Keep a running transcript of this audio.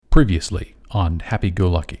Previously on Happy Go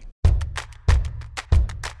Lucky.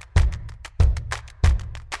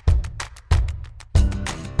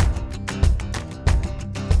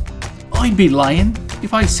 I'd be lying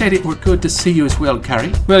if I said it were good to see you as well,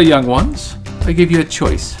 Carrie. Well, young ones, I give you a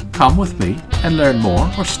choice. Come with me and learn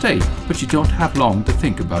more, or stay, but you don't have long to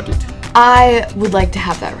think about it. I would like to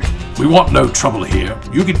have that right. We want no trouble here.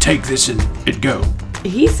 You can take this and go.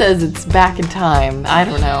 He says it's back in time. I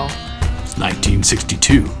don't know. It's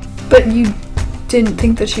 1962. But you didn't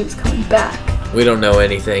think that she was coming back. We don't know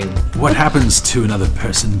anything. What happens to another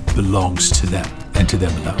person belongs to them, and to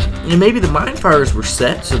them alone. And maybe the mine fires were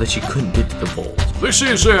set so that she couldn't get to the vault. This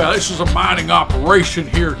is a mining operation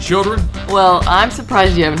here, children. Well, I'm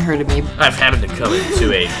surprised you haven't heard of me. I've happened to come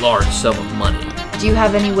into a large sum of money. Do you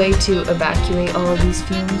have any way to evacuate all of these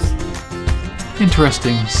fumes?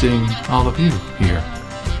 Interesting seeing all of you here.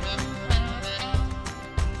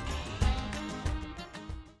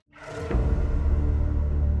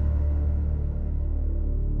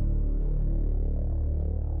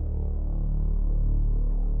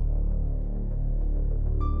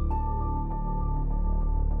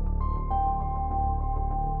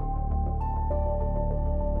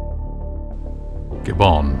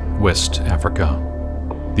 Gabon, West Africa.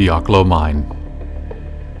 The Oklo Mine.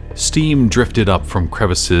 Steam drifted up from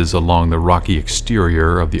crevices along the rocky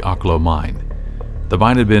exterior of the Oklo Mine. The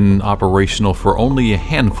mine had been operational for only a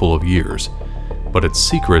handful of years, but its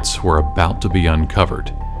secrets were about to be uncovered,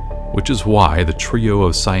 which is why the trio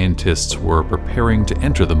of scientists were preparing to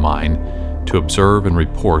enter the mine to observe and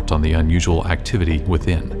report on the unusual activity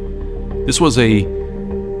within. This was a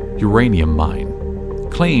uranium mine,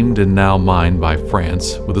 claimed and now mined by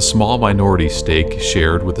France, with a small minority stake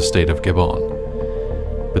shared with the state of Gabon.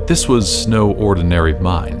 But this was no ordinary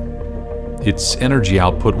mine. Its energy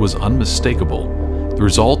output was unmistakable, the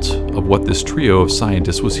result of what this trio of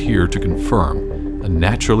scientists was here to confirm, a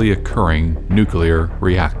naturally occurring nuclear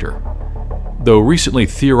reactor. Though recently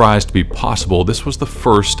theorized to be possible, this was the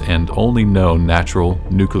first and only known natural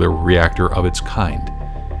nuclear reactor of its kind.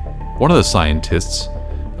 One of the scientists,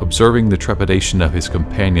 observing the trepidation of his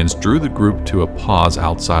companions, drew the group to a pause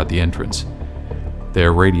outside the entrance,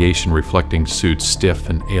 their radiation-reflecting suits stiff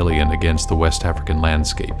and alien against the West African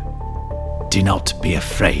landscape. Do not be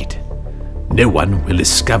afraid. No one will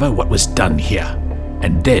discover what was done here,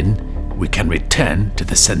 and then we can return to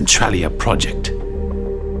the Centralia project.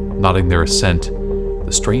 Nodding their assent,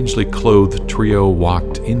 the strangely clothed trio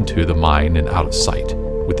walked into the mine and out of sight,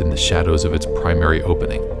 within the shadows of its primary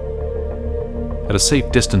opening. At a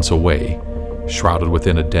safe distance away, shrouded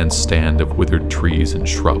within a dense stand of withered trees and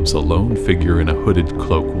shrubs, a lone figure in a hooded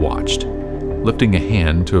cloak watched, lifting a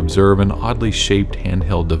hand to observe an oddly shaped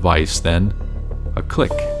handheld device. Then, a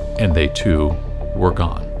click, and they too were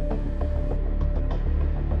gone.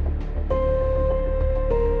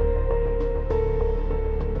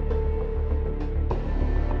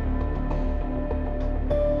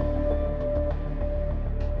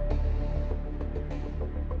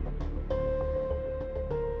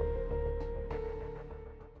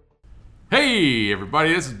 Hey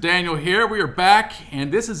everybody, this is Daniel here. We are back,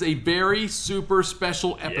 and this is a very super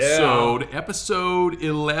special episode, episode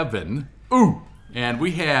 11. Ooh! And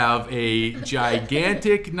we have a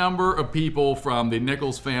gigantic number of people from the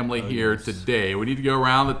Nichols family here today. We need to go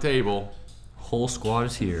around the table. Whole squad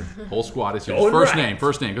is here. Whole squad is here. All First right. name,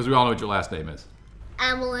 because we all know what your last name is.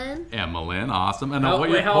 Emmeline. Emmeline, awesome. And How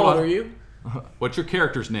old are you? What's your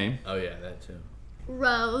character's name? Oh yeah, that too.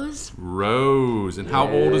 Rose. Rose. And how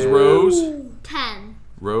old is Rose? 10.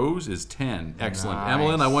 Rose is 10. Excellent. Nice.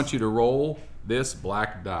 Emmeline, I want you to roll this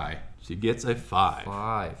black die. She gets a 5.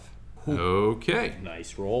 5. Okay.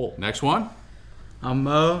 Nice roll. Next one. I'm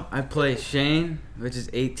Mo. I play Shane, which is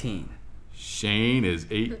 18. Shane is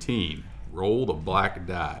 18. Roll the black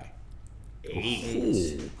die. 8.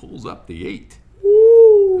 Ooh, pulls up the 8.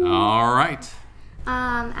 All right.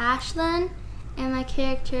 Ashlyn, and my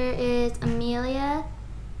character is Amelia,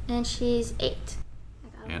 and she's 8.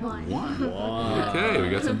 I got And one. 1. Okay, we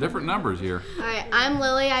got some different numbers here. Alright, I'm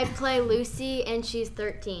Lily. I play Lucy, and she's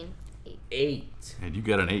 13. 8. And you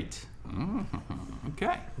got an 8.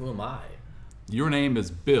 Okay. Who am I? Your name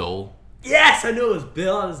is Bill. Yes, I knew it was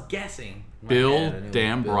Bill. I was guessing. Bill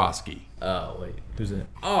Dambrowski. Oh wait, who's it?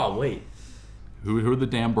 Oh wait, Who are the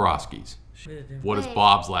Dambrowskis? What is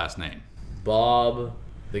Bob's last name? Bob,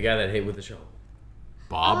 the guy that hit with the shovel.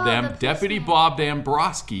 Deputy policeman. Bob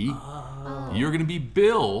Dambrowski. You're going to be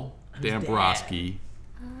Bill Dambrowski,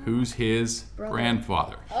 who's his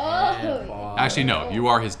grandfather. Actually, no, you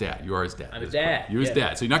are his dad. You are his dad. I'm his dad. You're his Yeah.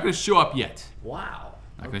 dad. So you're not going to show up yet. Wow.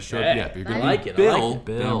 Not going to show up yet. But you're going to I like be it. I Bill like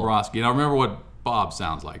it. Dambrowski. Now remember what Bob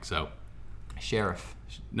sounds like. So, Sheriff.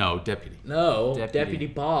 no, deputy. No, Deputy. Deputy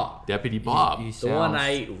Bob. Deputy Bob. He The one sounds-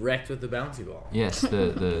 I wrecked with the bouncy ball. Yes,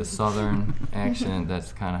 the southern accent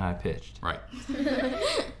that's kind of high pitched. Right.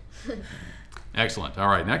 Excellent. All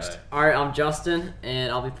right, next. Alright, I'm Justin,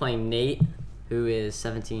 and I'll be playing Nate, who is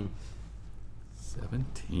 17.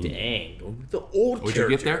 17. Dang, the old What'd you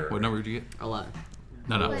get there? character. What number did you get? 11.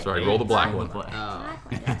 No, Wait, sorry. Roll the black one. Black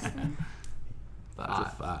one, Justin. That's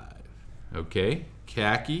a 5. Okay.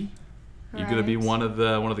 Khaki. You gonna be one of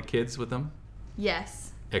the kids with them?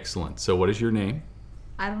 Yes. Excellent. So what is your name?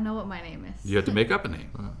 I don't know what my name is. You have to make up a name.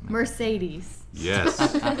 Mercedes. Yes.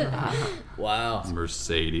 Wow.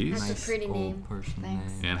 Mercedes. That's a pretty name. Person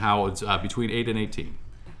Thanks. name. And how it's between 8 and 18.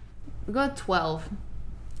 We go with 12.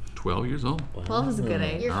 12 years old. 12 is a good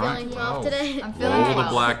age. You're All right. feeling 12 today? I'm feeling Roll the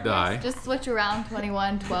 12. black die. Just switch around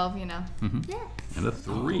 21, 12, you know. And a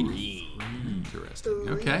 3. Interesting.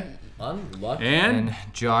 Okay. Unlucky. And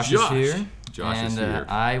Josh Josh. is here. Josh and is here.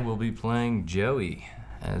 I will be playing Joey,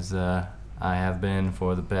 as I have been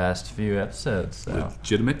for the past few episodes. So.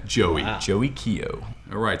 legitimate Joey. Wow. Joey Keogh.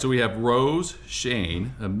 All right, so we have Rose,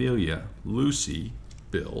 Shane, Amelia, Lucy,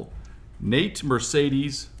 Bill, Nate,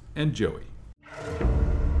 Mercedes, and Joey.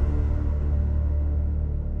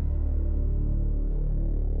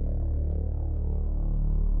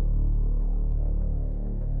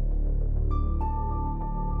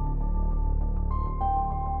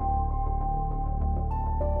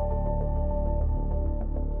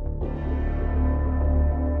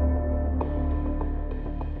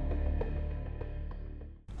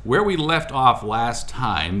 Where we left off last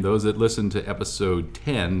time, those that listened to episode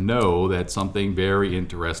 10 know that something very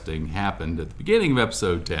interesting happened at the beginning of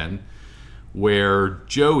episode 10, where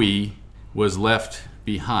Joey was left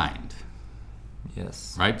behind.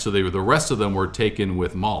 Yes. Right? So the rest of them were taken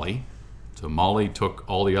with Molly. So Molly took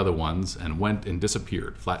all the other ones and went and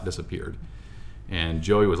disappeared, flat disappeared. And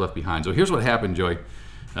Joey was left behind. So here's what happened, Joey.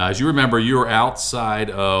 As you remember, you were outside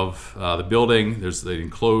of the building. There's the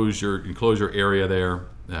enclosure area there.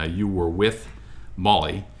 You were with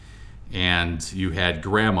Molly, and you had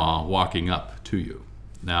Grandma walking up to you.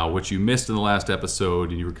 Now, what you missed in the last episode,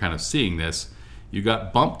 and you were kind of seeing this, you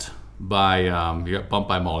got bumped by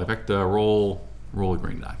Molly. In fact, roll a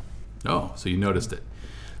green die. Oh, so you noticed it.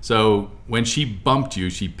 So when she bumped you,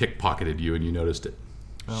 she pickpocketed you, and you noticed it.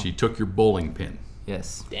 Oh. She took your bowling pin.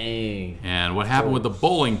 Yes. Dang. And what happened with the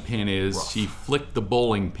bowling pin is she flicked the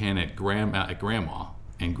bowling pin at Grandma,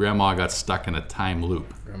 and Grandma got stuck in a time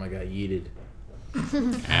loop. Grandma got yeeted.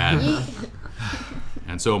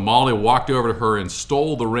 And so Molly walked over to her and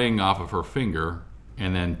stole the ring off of her finger,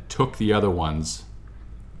 and then took the other ones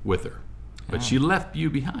with her. But she left you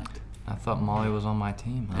behind. I thought Molly was on my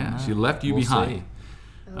team. I don't Yeah, know. she left you We'll behind.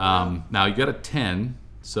 see. Now you got a 10.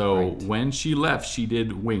 So Right. when she left, she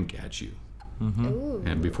did wink at you. Ooh.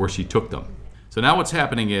 And before she took them. So now what's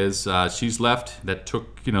happening is she's left. That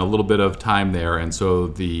took a little bit of time there, and so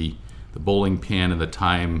the bowling pin and the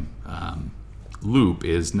time loop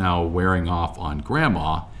is now wearing off on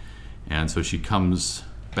Grandma, and so she comes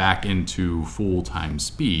back into full-time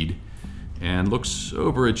speed and looks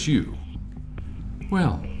over at you.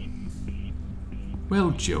 Well,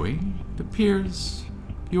 Joey, it appears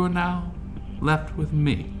you are now left with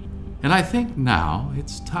me. And I think now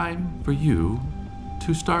it's time for you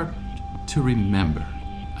to start to remember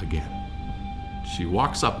again. She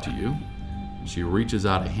walks up to you. She reaches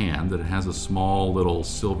out a hand that has a small little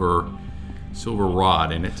silver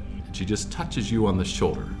rod in it. And she just touches you on the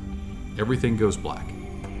shoulder. Everything goes black.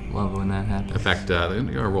 Love when that happens. In fact,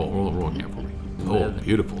 roll again for me. Oh,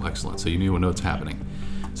 beautiful, excellent. So you knew what's happening.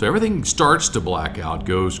 So everything starts to black out,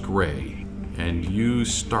 goes gray, and you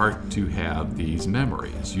start to have these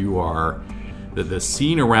memories. You are, the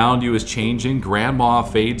scene around you is changing. Grandma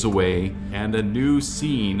fades away, and a new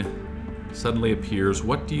scene suddenly appears.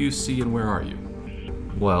 What do you see, and where are you?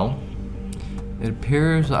 Well, it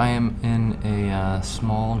appears I am in a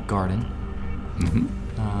small garden.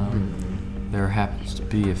 There happens to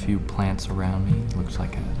be a few plants around me. Looks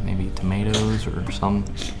like maybe tomatoes or some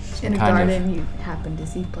In a kind garden, of you happen to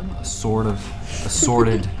see plants.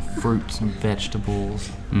 assorted fruits and vegetables.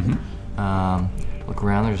 Look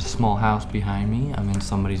around. There's a small house behind me. I'm in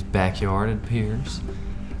somebody's backyard. It appears.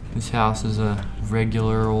 This house is a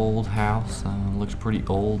regular old house. Looks pretty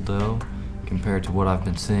old though, compared to what I've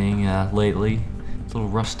been seeing lately. It's a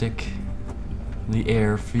little rustic. The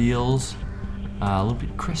air feels a little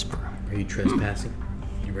bit crisper. Are you trespassing?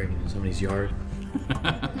 You breaking into somebody's yard?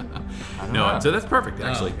 No, so that's perfect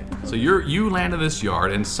actually. okay. So you land in this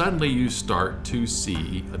yard, and suddenly you start to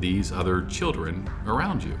see these other children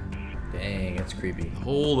around you. Dang, that's creepy.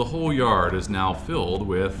 The whole yard is now filled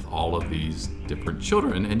with all of these different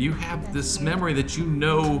children, and you have this memory that you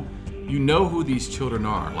know who these children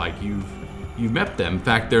are. Like you've met them. In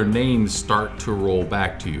fact, their names start to roll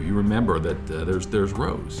back to you. You remember that there's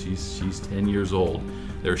Rose. She's 10 years old.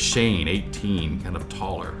 There's Shane, 18, kind of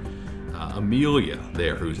taller. Amelia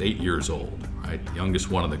there, who's 8 years old, right,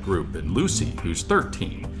 youngest one in the group, and Lucy, who's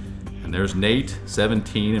 13. And there's Nate,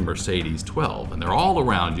 17, and Mercedes, 12. And they're all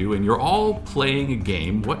around you, and you're all playing a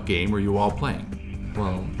game. What game are you all playing?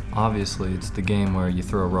 Well, obviously, it's the game where you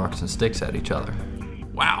throw rocks and sticks at each other.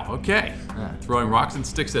 Wow, okay. Yeah. Throwing rocks and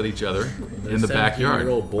sticks at each other in the backyard.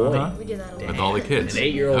 17-year-old boy. We do that a lot. With all the kids. An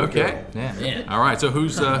 8-year-old Okay. girl. Yeah. All right, so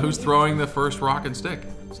who's throwing the first rock and stick?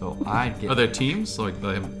 So I'd get. Are there teams? Like,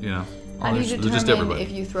 you know? How do you They're determine just everybody.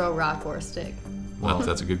 if you throw a rock or a stick? Well,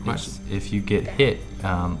 that's a good question. If you get hit,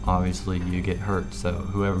 obviously you get hurt. So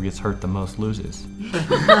whoever gets hurt the most loses. Right?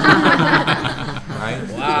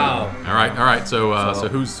 Wow. All right. So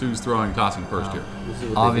who's throwing, tossing first here?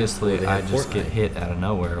 Obviously, I just get hit out of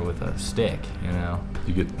nowhere with a stick. You know.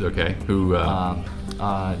 You get okay. Who?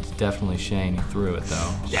 It's definitely Shane. He threw it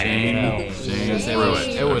though. Shane threw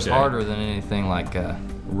it. It was Okay. harder than anything like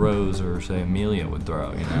Rose or say Amelia would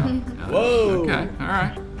throw. You know. Whoa. Okay. All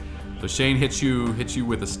right. So Shane hits you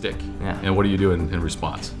with a stick. Yeah. And what do you do in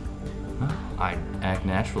response? I act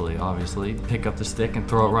naturally, obviously. Pick up the stick and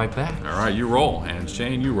throw it right back. All right, you roll, and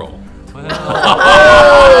Shane, you roll.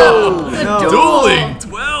 Dueling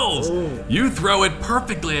 12s. You throw it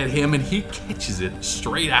perfectly at him, and he catches it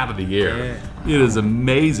straight out of the air. Yeah. It is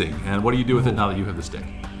amazing. And what do you do with it now that you have the stick?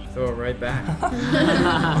 Throw it right back.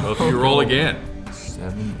 So if you roll again.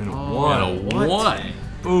 7 and a 1. And a 1.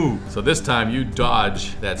 Ooh. So this time you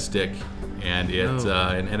dodge that stick, and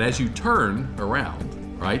and as you turn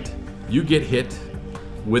around, right, you get hit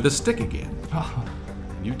with a stick again.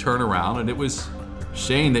 You turn around, and it was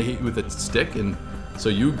Shane that hit you with a stick, and so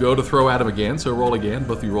you go to throw at him again. So roll again.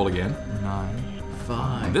 Both of you roll again. 9.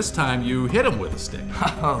 5. And this time you hit him with a stick.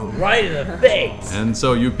 Right in the face. And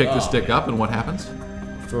so you pick the stick up, and what happens?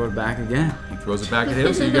 Throw it back again. He throws it back at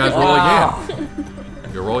him. So you guys roll again.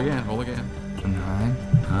 You roll again. Roll again. A 9.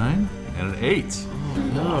 9 and an 8. Oh,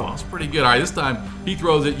 no. That's pretty good. All right, this time he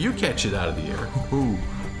throws it, you catch it out of the air. Ooh.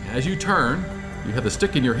 As you turn, you have the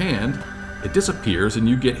stick in your hand, it disappears, and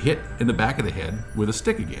you get hit in the back of the head with a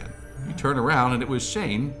stick again. You turn around, and it was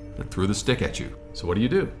Shane that threw the stick at you. So what do you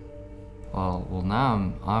do? Well, now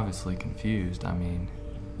I'm obviously confused. I mean,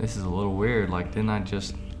 this is a little weird. Like, didn't I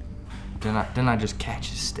just catch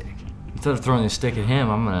his stick? Instead of throwing the stick at him,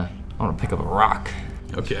 I'm gonna pick up a rock.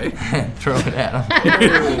 Okay. And throw it at him.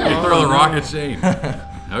 You throw the rock at Shane.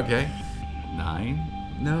 Okay. 9.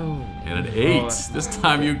 No. And an 8. This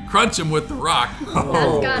time you crunch him with the rock.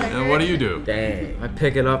 And what do you do? Dang. I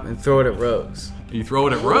pick it up and throw it at Rose. You throw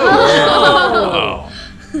it at Rose. Oh.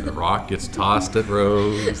 The rock gets tossed at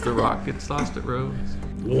Rose. The rock gets tossed at Rose.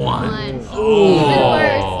 1.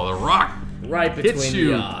 Oh, the rock Right between hits you.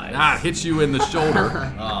 the eyes. Hits you in the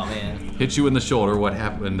shoulder. Oh, man. Hits you in the shoulder. What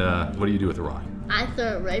happened? What do you do with the rock? I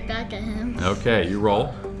throw it right back at him. Okay, you roll.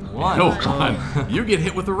 1. No, 1. You get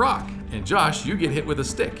hit with a rock. And Josh, you get hit with a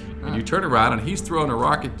stick. And you turn around, and he's throwing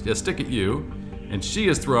a stick at you, and she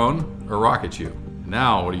has thrown a rock at you.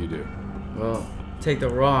 Now, what do you do? Well, take the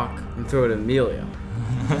rock and throw it at Amelia.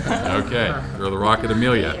 Okay, throw the rock at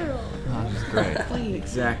Amelia. That's great.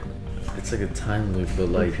 Exactly. It's like a time loop, but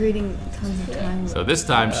like. Creating tons of time. So this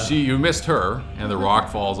time, you missed her, and the rock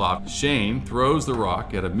falls off. Shane throws the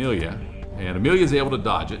rock at Amelia, and Amelia's able to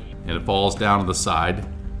dodge it, and it falls down to the side.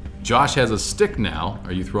 Josh has a stick now.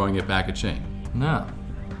 Are you throwing it back at Shane? No,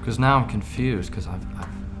 because now I'm confused because I've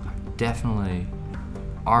definitely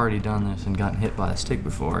already done this and gotten hit by a stick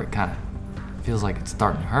before. It kind of feels like it's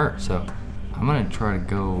starting to hurt. So I'm gonna try to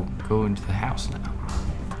go into the house now.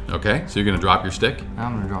 Okay, so you're gonna drop your stick? Now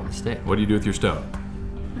I'm gonna drop the stick. What do you do with your stone?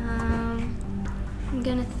 I'm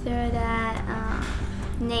gonna throw that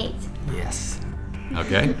Nate. Yes.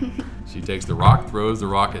 Okay. She takes the rock, throws the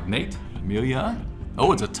rock at Nate. Amelia?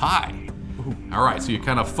 Oh, it's a tie. All right, so you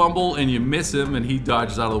kind of fumble and you miss him, and he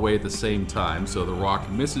dodges out of the way at the same time. So the rock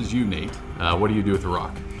misses you, Nate. What do you do with the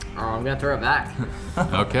rock? Oh, I'm gonna throw it back.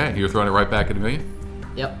 Okay, you're throwing it right back at Amelia?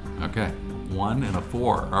 Yep. Okay. 1 and a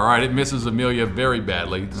 4. All right, it misses Amelia very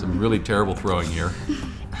badly. Some really terrible throwing here.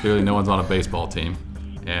 Clearly, no one's on a baseball team.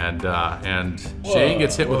 And Shane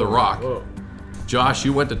gets hit with a rock. Josh,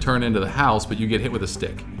 you went to turn into the house, but you get hit with a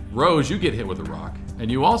stick. Rose, you get hit with a rock,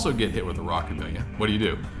 and you also get hit with a rock, Amelia. What do you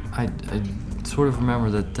do? I sort of remember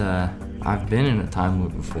that I've been in a time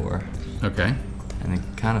loop before. Okay. And it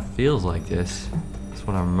kind of feels like this. That's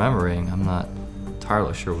what I'm remembering. I'm not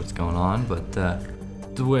entirely sure what's going on, but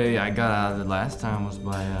the way I got out of it last time was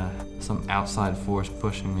by some outside force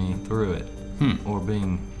pushing me through it, or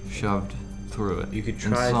being shoved through it. You could in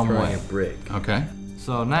try some throwing way. a brick. Okay.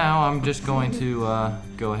 So now I'm just going to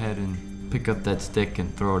go ahead and pick up that stick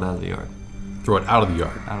and throw it out of the yard. Throw it out of the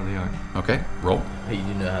yard. Out of the yard. Okay, roll. Hey, you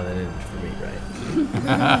do know how that ends for me, right?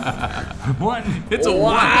 One. It's a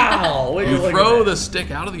Wow! one. You throw the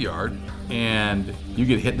stick out of the yard, and you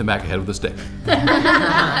get hit in the back of the head with a stick.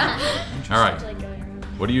 All right.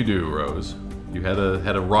 What do you do, Rose? You had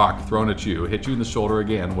a rock thrown at you, hit you in the shoulder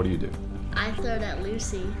again. What do you do? I throw it at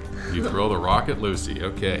Lucy. You throw the rock at Lucy.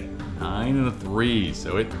 Okay. 9 and a 3,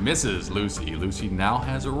 so it misses Lucy. Lucy now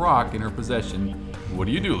has a rock in her possession. What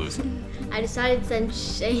do you do, Lucy? I decided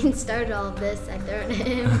since Shane started all of this, I throw it at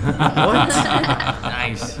him.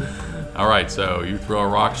 Nice. All right, so you throw a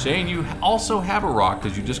rock. Shane, you also have a rock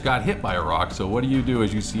because you just got hit by a rock. So what do you do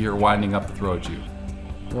as you see her winding up to throw at you?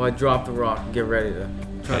 Well, I drop the rock and get ready to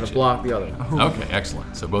try Catch to it. block the other one. Okay,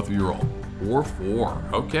 excellent. So both of you roll. 4.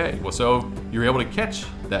 Okay, well, so you're able to catch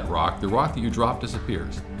that rock. The rock that you drop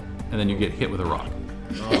disappears, and then you get hit with a rock.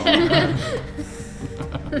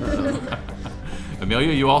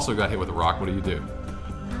 Amelia, you also got hit with a rock. What do you do?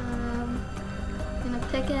 I'm gonna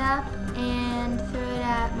pick it up and throw it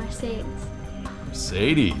at Mercedes.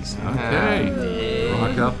 Mercedes. Okay.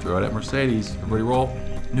 Rock up, throw it at Mercedes. Everybody roll.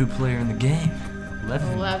 New player in the game.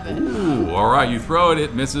 11. Ooh, all right, you throw it,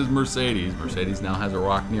 it misses Mercedes. Mercedes now has a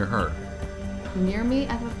rock near her. Near me?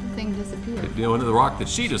 I thought the thing disappeared. You know, into the rock that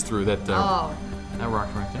she just threw, that Oh, That rock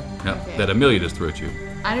right there. yeah, okay. that Amelia just threw at you.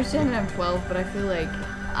 I understand that I'm 12, but I feel like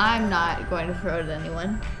I'm not going to throw it at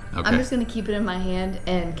anyone. Okay. I'm just going to keep it in my hand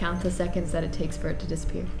and count the seconds that it takes for it to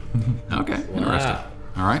disappear. Okay, interesting.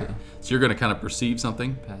 All right, so you're going to kind of perceive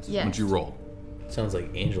something Yes. once you roll. Sounds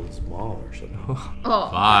like Angel's mom or something. Oh.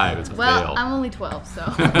 5, it's a Well, fail. I'm only 12, so.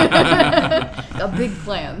 Got big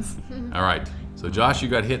plans. All right, so Josh, you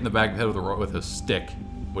got hit in the back of the head with a stick.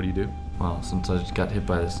 What do you do? Well, since I just got hit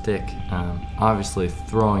by the stick, obviously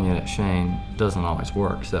throwing it at Shane doesn't always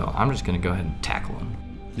work, so I'm just going to go ahead and tackle him.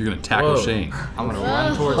 You're going to tackle Whoa. Shane. I'm going to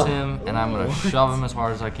run towards him, and I'm going to shove him as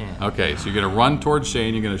hard as I can. Okay, so you're going to run towards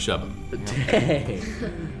Shane, you're going to shove him. Dang.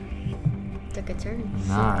 Took a turn.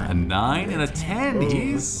 A 9. 9 and a 10.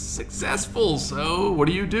 He's successful. So what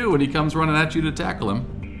do you do when he comes running at you to tackle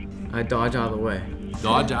him? I dodge out of the way.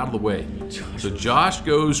 Dodge out of the way. So Josh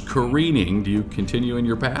goes careening. Do you continue in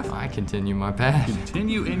your path? I continue my path.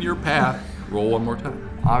 Continue in your path. Roll one more time.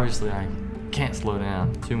 Obviously, I can't slow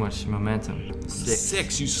down. Too much momentum.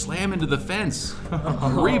 6. You slam into the fence.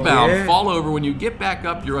 Rebound, yeah. fall over. When you get back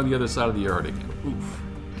up, you're on the other side of the yard again. Oof.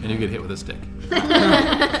 And you get hit with a stick.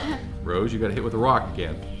 Rose, you got hit with a rock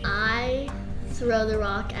again. I throw the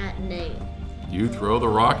rock at Nate. You throw the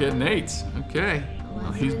rock at Nate. Okay.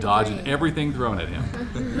 Well, he's dodging everything thrown at him.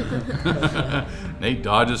 Nate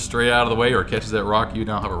dodges straight out of the way or catches that rock. You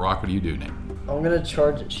now have a rock. What do you do, Nate? I'm gonna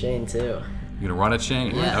charge at Shane too. You're gonna run at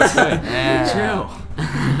Shane. Yes. Okay.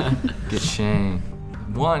 Get Shane.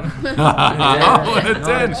 1. Oh, and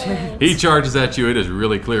a 10. He charges at you. It is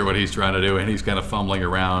really clear what he's trying to do, and he's kind of fumbling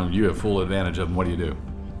around. You have full advantage of him. What do you do?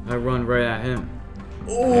 I run right at him.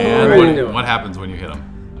 And what happens when you hit him?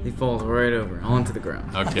 He falls right over onto the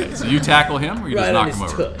ground. Okay, so you tackle him or you just Right knock on him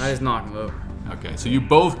his over? tush. I just knock him over. Okay, so you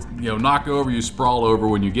both, knock over, you sprawl over.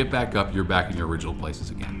 When you get back up, you're back in your original places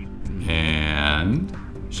again. And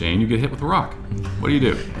Shane, you get hit with a rock. What do you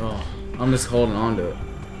do? Oh, I'm just holding on to it.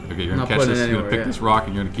 Okay, you're Not gonna catch putting this. it You're gonna anywhere, pick yeah. this rock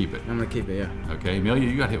and you're gonna keep it. I'm gonna keep it, yeah. Okay, Amelia,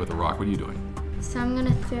 you got hit with a rock. What are you doing? So I'm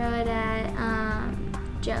gonna throw it at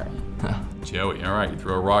Joey. Joey. All right, you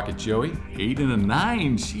throw a rock at Joey. 8 and a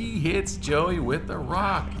 9. She hits Joey with a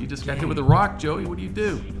rock. You just got hit with a rock, Joey. What do you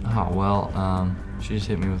do? Oh, well, she just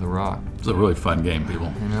hit me with a rock. It's a really fun game,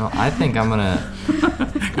 people. I think I'm gonna.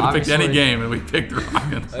 Could have picked any game and we picked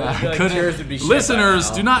Rockins. I couldn't. Listeners,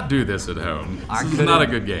 do not do this at home. This is not a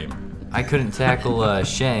good game. I couldn't tackle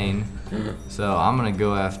Shane, so I'm gonna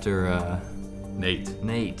go after Nate.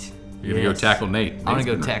 Nate. You're gonna go tackle Nate. I'm gonna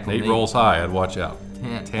go tackle Nate. Nate. Rolls high. I'd watch out.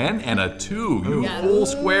 10. 10 and a 2. You full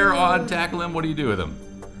square on tackle him. What do you do with him?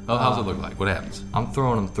 Oh, how's it look like? What happens? I'm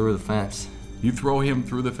throwing him through the fence. You throw him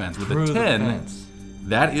through the fence with Through a the 10. fence.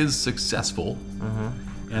 That is successful.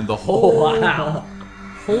 And the whole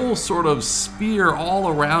whole sort of spear all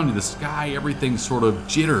around you, the sky, everything sort of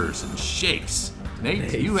jitters and shakes.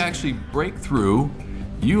 Nate, you actually break through.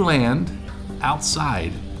 You land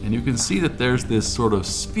outside, and you can see that there's this sort of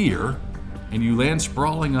sphere, and you land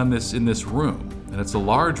sprawling on this in this room. And it's a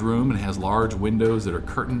large room and has large windows that are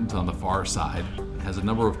curtained on the far side. It has a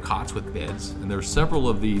number of cots with beds, and there's several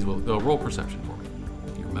of these. Well, roll perception for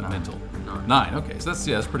me. Your mental. 9. Okay, so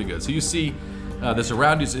that's pretty good. So you see this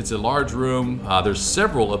around you. It's a large room. There's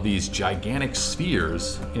several of these gigantic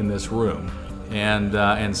spheres in this room.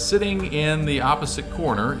 And sitting in the opposite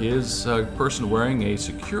corner is a person wearing a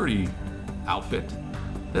security outfit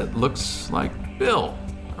that looks like Bill,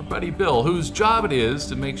 our buddy Bill, whose job it is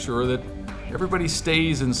to make sure that everybody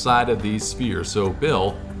stays inside of these spheres. So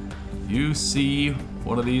Bill, you see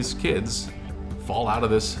one of these kids fall out of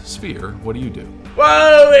this sphere. What do you do?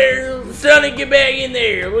 Whoa there, Sonny, get back in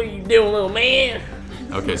there. What are you doing, little man?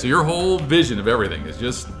 Okay, so your whole vision of everything is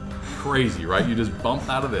just crazy, right? You just bumped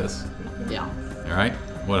out of this. Yeah. All right.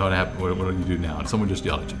 What happened? What do you do now? Someone just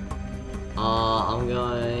yelled at you. I'm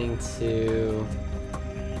going to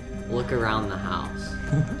look around the house.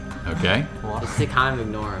 Okay. Just to kind of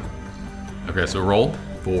ignore him. Okay, so roll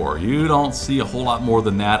 4. You don't see a whole lot more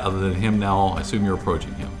than that other than him now. I assume you're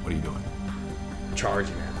approaching him. What are you doing?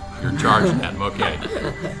 Charging him. You're charging at him, okay.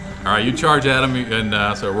 All right, you charge at him,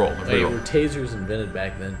 and so roll. Wait, were tasers invented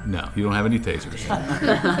back then? No, you don't have any tasers.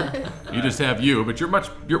 You just have you, but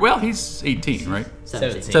well, he's 18, right?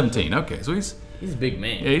 17, okay, so he's a big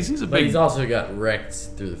man. Yeah, he's a but big... he's also got wrecked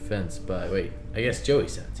through the fence by, I guess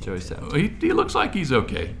Joey's 17. Joey's 17. He looks like he's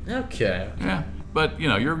okay. Okay. Yeah, but,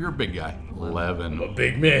 you're a big guy. 11. I'm a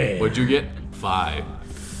big man. What'd you get? 5.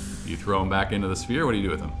 You throw him back into the sphere, what do you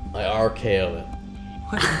do with him? I RKO it.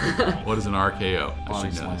 What is an RKO?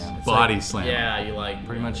 Body slam. Body slam. Yeah, you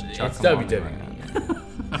pretty much it's chuck him on the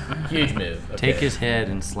WWE. Huge move. Okay. Take his head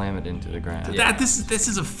and slam it into the ground. This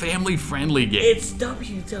is a family-friendly game. It's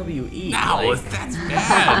WWE. No, that's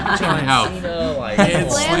bad. John Cena,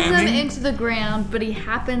 slams him into the ground, but he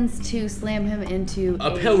happens to slam him into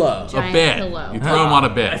a pillow. Giant a bed. Pillow. You throw him on a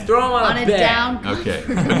bed. I throw him on a bed. Down. Okay,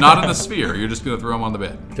 but not in the sphere. You're just gonna throw him on the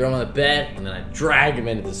bed. Throw him on the bed, and then I drag him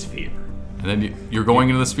into the sphere. And then you're going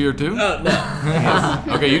into the sphere too? No.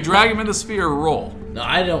 Okay, you drag him in the sphere. Roll. No,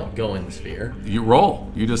 I don't go in the sphere. You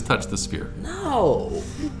roll. You just touch the sphere. No.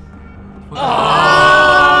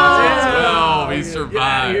 Oh, he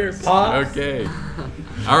survived. Okay.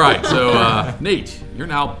 All right, so Nate, you're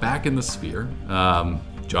now back in the sphere.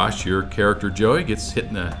 Josh, your character Joey gets hit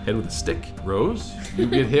in the head with a stick. Rose, you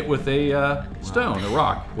get hit with a stone, a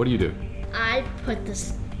rock. What do you do? I put the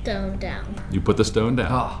stone down. You put the stone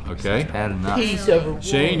down. Okay. Bad enough. Piece of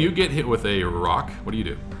Shane, you get hit with a rock. What do you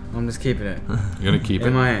do? I'm just keeping it. You're gonna keep it?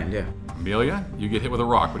 In my hand, yeah. Amelia, you get hit with a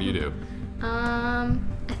rock. What do you do? I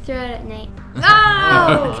throw it at Nate.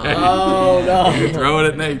 No! Okay. Oh, no. You throw it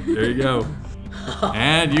at Nate. There you go.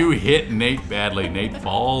 And you hit Nate badly. Nate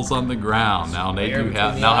falls on the ground. Now, Nate, you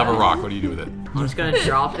have a rock. What do you do with it? I'm just gonna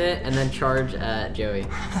drop it and then charge at Joey.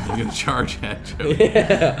 You're gonna charge at Joey.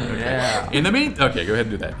 Yeah. Okay. Yeah. In the meantime, okay, go ahead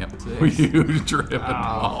and do that. Yep. You trip and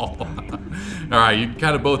fall. All right, you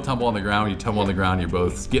kind of both tumble on the ground. When you tumble on the ground, you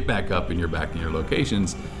both get back up and you're back in your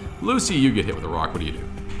locations. Lucy, you get hit with a rock. What do you do?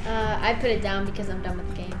 I put it down because I'm done with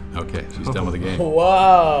the game. Okay, she's done with the game.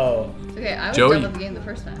 Whoa. Okay, I was Joey. done with the game the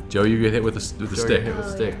first time. Joe, you get hit with the stick. Hit with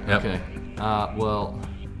a stick. Yep. Okay. Well,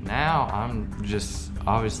 now I'm just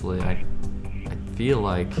obviously I feel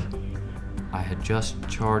like I had just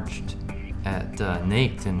charged at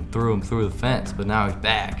Nate and threw him through the fence, but now he's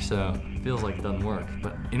back, so it feels like it doesn't work.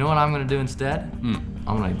 But you know what I'm gonna do instead? I'm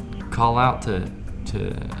gonna call out to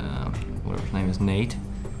whatever his name is, Nate,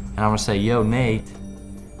 and I'm gonna say, "Yo, Nate,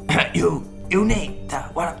 yo, Nate,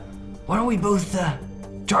 why don't we both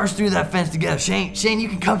charge through that fence together? Shane, you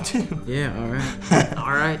can come too." Yeah, alright.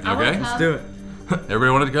 All right. Okay. Let's do it.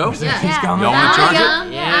 Everybody wanted to go? He's coming. Y'all want to charge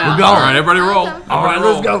it? Yeah. We're going. All right, everybody roll. All right,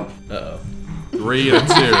 let's go. Uh-oh. 3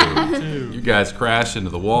 and a 2. You guys crash into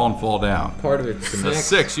the wall and fall down. Part of it's And a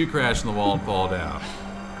 6, you crash in the wall and fall down.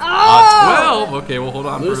 Oh! 12. Okay, well hold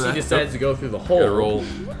on Lucy for that. decides to go through the You hole. gotta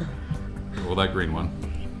roll that green one,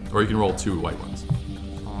 or you can roll 2 white ones.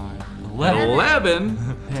 11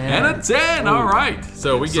 and a 10. All right.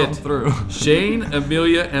 So we get through. Shane,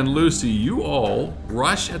 Amelia, and Lucy. You all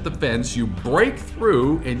rush at the fence. You break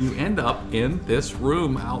through, and you end up in this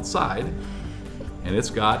room outside. And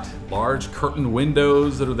it's got large curtain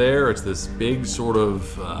windows that are there. It's this big sort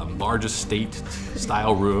of large estate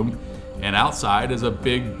style room. And outside is a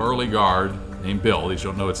big burly guard named Bill. At least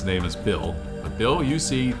you don't know its name is Bill. But Bill, you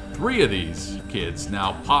see 3 of these kids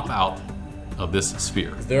now pop out of this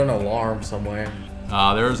sphere. Is there an alarm somewhere?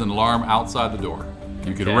 There's an alarm outside the door.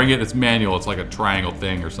 You can Okay. ring it. It's manual. It's like a triangle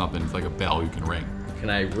thing or something. It's like a bell you can ring.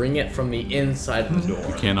 Can I ring it from the inside of the door?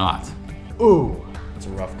 You cannot. Ooh, it's a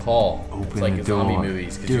rough call. Open it's like the the zombie door.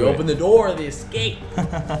 movies. Because Do you it. open the door, they escape. So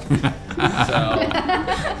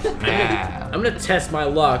I'm gonna test my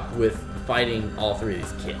luck with fighting all three of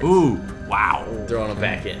these kids. Ooh, wow. Throwing them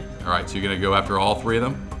back in. All right, so you're going to go after all three of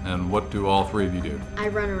them? And what do all three of you do? I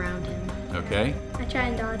run around him. Okay. I try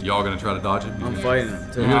and dodge. Y'all going to try to dodge it? I'm fighting him.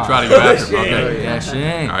 You're going to try to go after him. Shane. Okay. Yeah,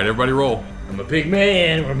 Shane. All right, everybody roll. I'm a big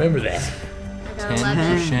man, remember that. I got 10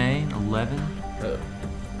 11. for Shane, 11.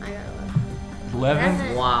 I got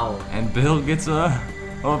 11. Wow. And Bill gets a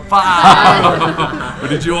 5. But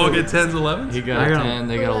did you all get 10s, 11s? He got a 10,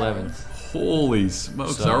 they got 11s. Holy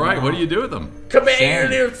smokes. So- All right, what do you do with them? Come here, Shane.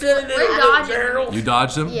 little silly little dodging. girl. You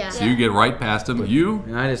dodge them? Yeah. So you get right past them.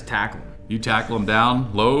 And I just tackle him. You tackle him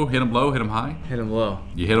down low, hit him low, hit him high. Hit him low.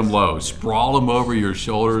 You hit him low, sprawl him over your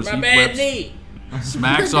shoulders. My He bad flips, knee.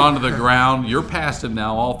 smacks onto the ground. You're past him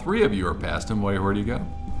now. All three of you are past him. Where do you go?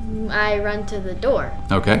 I run to the door.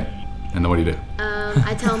 Okay. And then what do you do?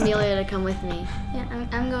 I tell Amelia to come with me. Yeah,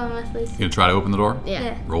 I'm going with Lucy. You gonna try to open the door?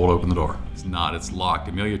 Yeah. Roll to open the door. It's not. It's locked.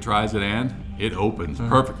 Amelia tries it and it opens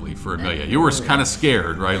perfectly for Amelia. You were kind of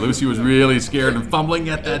scared, right? Lucy was really scared and fumbling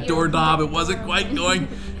at that doorknob. It wasn't quite going.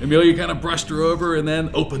 Amelia kind of brushed her over and then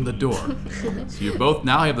opened the door. So you both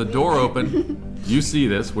now have the door open. You see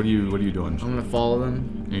this. What are you doing? I'm gonna follow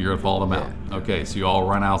them. You're gonna follow them out. Okay. So you all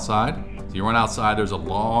run outside. So you run outside. There's a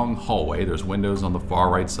long hallway. There's windows on the far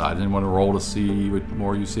right side. Anyone roll to see what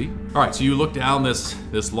more you see? All right. So you look down this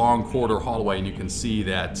long corridor hallway, and you can see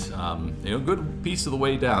that a good piece of the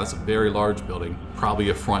way down. It's a very large building. Probably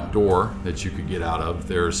a front door that you could get out of.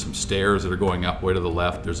 There's some stairs that are going up way to the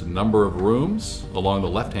left. There's a number of rooms along the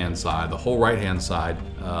left-hand side. The whole right-hand side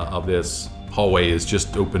of this hallway is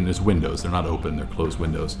just open as windows. They're not open. They're closed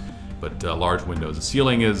windows, but large windows. The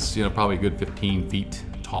ceiling is probably a good 15 feet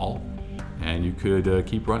tall. And you could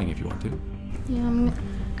keep running if you want to. Yeah,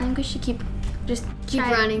 I think we should keep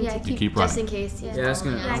running. Yeah, You keep Just running. in case. Yeah, that's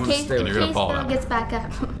gonna. I in want to case, stay in with you're gonna case fall Bill out. gets back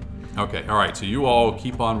up. Okay, all right. So you all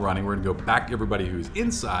keep on running. We're gonna go back to everybody who's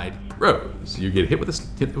inside. Rose, you get hit with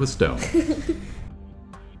a stone.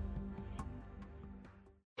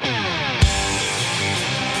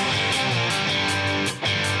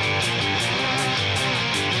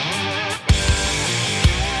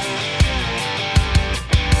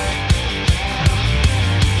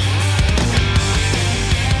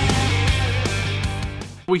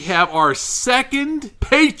 We have our second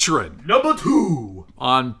patron, Number 2.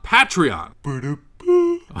 on Patreon.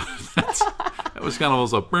 That was kind of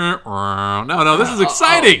almost a no, this is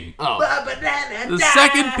exciting. The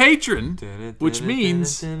second patron, which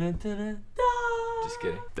means Just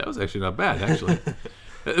kidding. that was actually not bad, actually.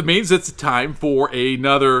 It means it's time for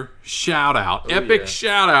another shout out, epic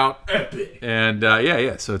shout out. Epic. And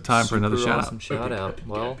so time for another shout Awesome out. shout out.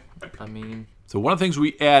 Well, I mean, So one of the things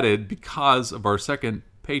we added because of our second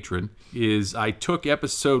patron is I took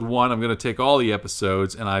episode 1. I'm going to take all the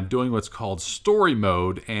episodes and I'm doing what's called story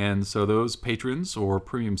mode. And so those patrons or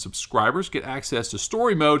premium subscribers get access to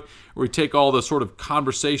story mode, where we take all the sort of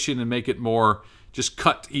conversation and make it more, just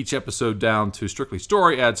cut each episode down to strictly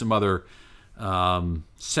story, add some other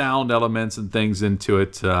sound elements and things into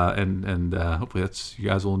it, and hopefully you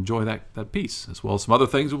guys will enjoy that piece, as well as some other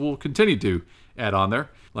things that we'll continue to add on there,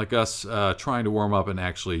 like us trying to warm up and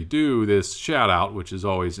actually do this shout out, which is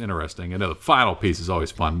always interesting. I know the final piece is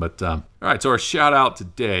always fun, but all right, so our shout out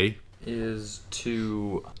today is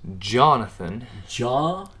to Jonathan.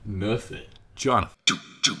 Jonathan.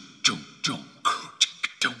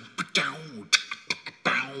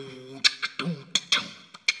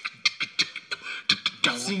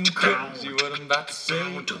 Seem crazy what I'm about to say.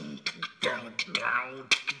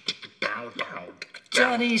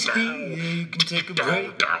 Johnny's here, you can take a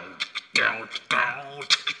break.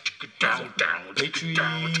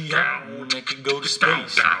 Patreon, make it go to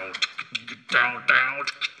space.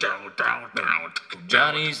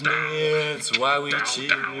 Johnny's near, that's why we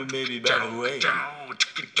chill, maybe by the way.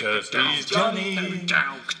 Because he's Johnny,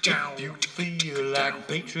 if you feel like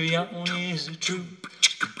Patreon is the truth.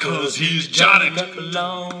 Because he's Johnny. Clap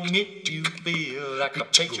along if you feel like a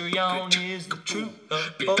Patreon is the truth.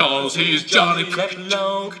 Because he's Johnny. Clap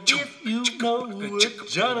along if you know what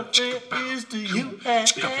Jonathan is to you.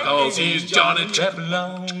 Because he's Johnny. Clap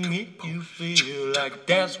along if you feel like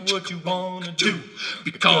that's what you want to do.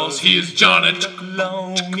 Because he's Johnny. Clap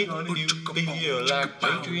along if you feel like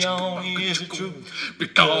Patreon is the truth.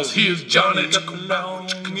 Because he's Johnny. Clap along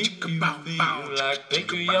if you feel like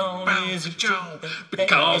Patreon is the truth.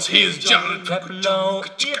 Because he's Johnny. Clap along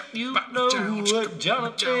if you know what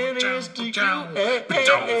Jonathan is to you.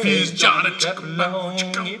 Because he's Johnny. Clap along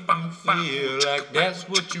if you feel like that's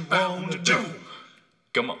what you want to do.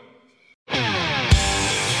 Come on.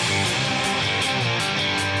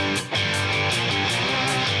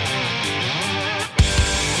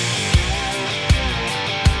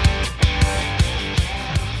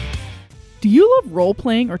 Do you love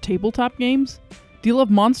role-playing or tabletop games? Do you love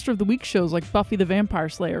Monster of the Week shows like Buffy the Vampire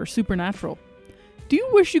Slayer or Supernatural? Do you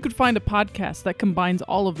wish you could find a podcast that combines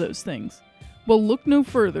all of those things? Well, look no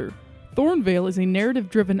further. Thornvale is a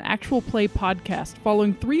narrative-driven actual play podcast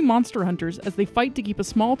following 3 monster hunters as they fight to keep a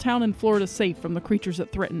small town in Florida safe from the creatures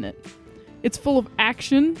that threaten it. It's full of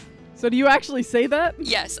action. So do you actually say that?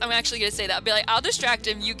 Yes, I'm actually going to say that. I'll be like, I'll distract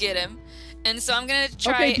him, you get him. And so I'm going to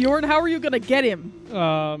try... Okay, Bjorn, how are you going to get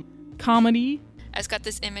him? Comedy. I just got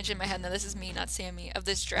this image in my head, now this is me, not Sammy, of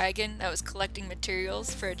this dragon that was collecting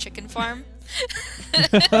materials for a chicken farm.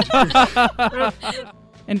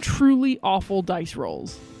 And truly awful dice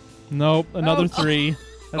rolls. Nope, another 3.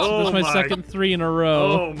 That's my second 3 in a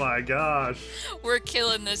row. Oh my gosh. We're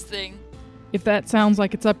killing this thing. If that sounds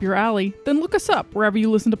like it's up your alley, then look us up wherever you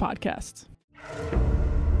listen to podcasts.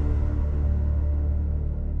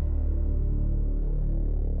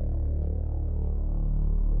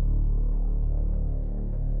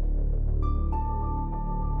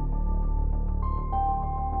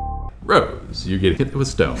 Rose, you get hit with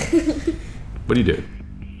a stone. What do you do?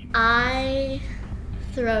 I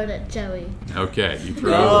throw it at Joey. Okay, you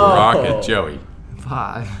throw a rock at Joey.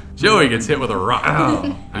 5. Joey gets hit with a rock.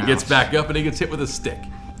 He gets back up and he gets hit with a stick.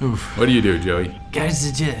 Oof. What do you do, Joey?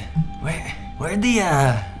 Guys, where'd the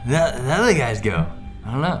other guys go?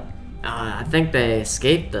 I don't know. I think they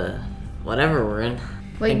escaped the whatever we're in.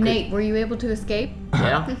 Wait, Nate, were you able to escape?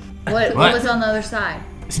 Yeah. What was on the other side?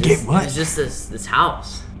 Escape what? It's just this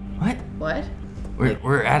house. What? What?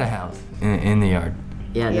 We're at a house in the yard.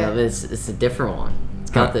 Yeah, no, but it's a different one.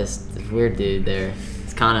 It's got this weird dude there.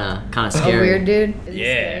 It's kind of scary. A weird dude?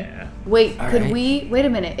 Yeah. Wait, All could right. we... Wait a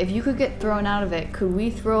minute. If you could get thrown out of it, could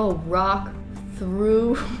we throw a rock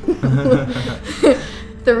through...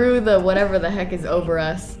 through the whatever the heck is over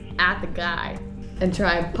us at the guy and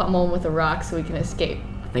try and pummel him with a rock so we can escape?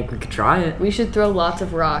 I think we could try it. We should throw lots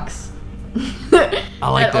of rocks. I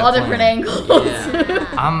like at that all plan. different angles.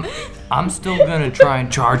 Yeah. I'm still gonna try and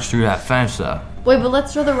charge through that fence though. Wait, but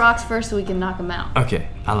let's throw the rocks first so we can knock them out. Okay,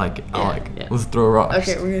 I like it. Yeah. Let's throw rocks.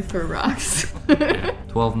 Okay, we're gonna throw rocks.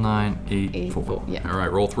 12, 9, 8, 4. Yeah. All right,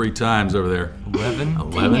 roll 3 times over there. 11.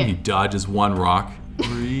 11. He dodges 1 rock.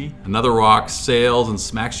 3. Another rock sails and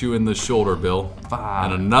smacks you in the shoulder, Bill. 5.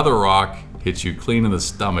 And another rock hits you clean in the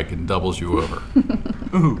stomach and doubles you over.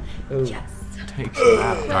 Ooh. Yes. Takes it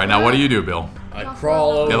out. All right, now what do you do, Bill? I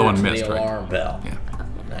crawl over The other one to missed, the right? alarm bell. Yeah.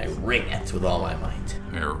 And I ring it with all my might.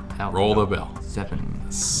 Here, roll the bell. 7.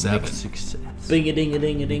 7. Success.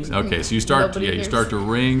 Bing-a-ding-a-ding-a-ding. Okay, so you start. Nobody Yeah, you hears. start to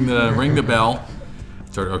ring the bell.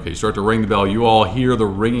 You start to ring the bell. You all hear the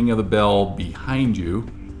ringing of the bell behind you.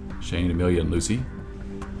 Shane, Amelia, and Lucy.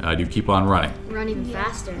 Do you keep on running? Run even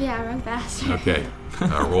faster. Yeah, run faster. Okay.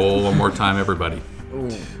 Roll one more time, everybody.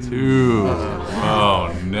 2.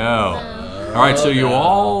 Oh no. All right, so you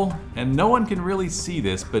all, and no one can really see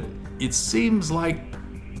this, but it seems like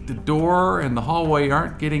the door and the hallway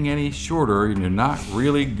aren't getting any shorter, and you're not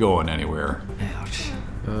really going anywhere. Ouch.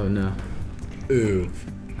 Oh no. Ooh.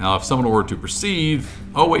 Now, if someone were to perceive,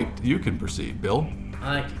 oh wait, you can perceive, Bill.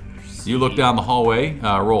 I can You look down the hallway,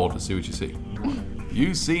 roll to see what you see.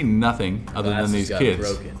 You see nothing other than Glasses these got kids.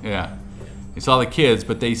 broken. Yeah. You saw the kids,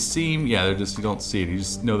 but they seem, you don't see it. You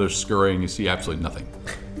just know they're scurrying. You see absolutely nothing.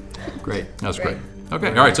 Great. That's great. Okay,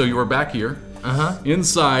 all right, so you were back here.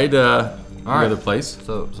 Inside the right. other place.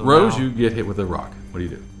 So Rose, now- you get hit with a rock. What do you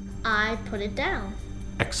do? I put it down.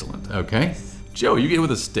 Excellent. Okay. Joe, you get hit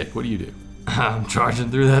with a stick. What do you do? I'm charging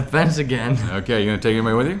through that fence again. Okay, you gonna take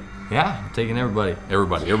everybody with you? Yeah, I'm taking everybody.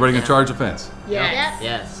 Everybody gonna charge the fence? Yes.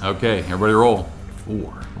 Yes. Okay, everybody roll.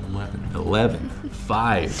 4, 11,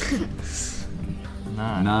 5,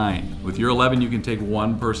 9. With your 11, you can take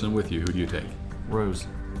 1 person with you. Who do you take? Rose.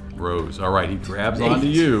 Rose. All right, he grabs onto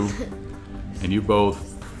you, and you both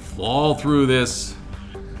fall through this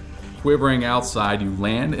quivering outside. You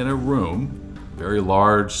land in a room, very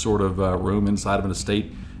large sort of room inside of an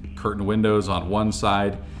estate. Curtain windows on one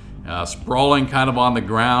side. Sprawling kind of on the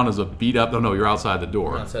ground is a beat up. Oh no, you're outside the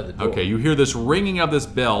door. Outside the door. Okay, you hear this ringing of this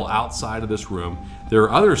bell outside of this room. There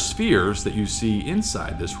are other spheres that you see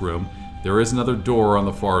inside this room. There is another door on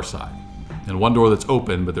the far side, and one door that's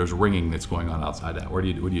open, but there's ringing that's going on outside that. What do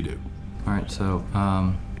you do? All right, so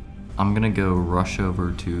I'm gonna go rush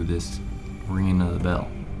over to this ringing of the bell.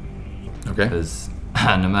 Okay. Because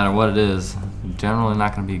no matter what it is, generally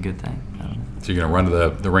not gonna be a good thing. So you're gonna run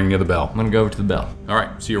to the ringing of the bell. I'm gonna go over to the bell. All right.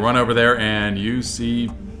 So you run over there and you see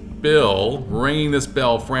Bill ringing this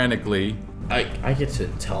bell frantically. I get to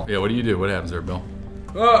tell him. Yeah. What do you do? What happens there, Bill?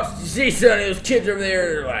 Oh, you see, Sonny, those kids over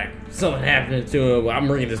there, they're like, something happening to them.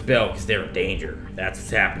 I'm ringing this bell because they're in danger. That's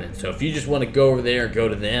what's happening. So if you just want to go over there and go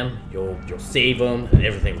to them, you'll save them and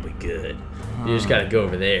everything will be good. You just gotta go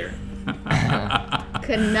over there.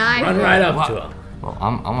 Connive. Run right up to them. Well,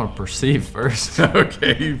 I'm gonna perceive first.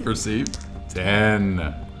 Okay, you perceive. 10.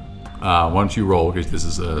 Why don't you roll, because this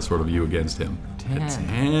is sort of you against him.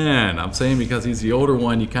 10. I'm saying because he's the older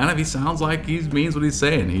one, he sounds like he means what he's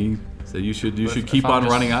saying. He said you should keep on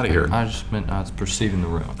running out of here. I just meant I was perceiving the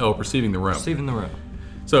room. Oh, perceiving the room. Perceiving the room.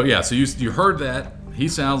 So yeah, so you heard that. He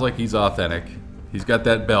sounds like he's authentic. He's got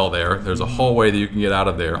that bell there. There's a hallway that you can get out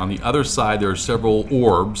of there. On the other side, there are several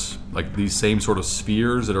orbs, like these same sort of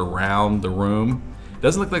spheres that are around the room.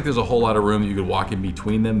 Doesn't look like there's a whole lot of room that you could walk in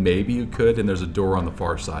between them. Maybe you could, and there's a door on the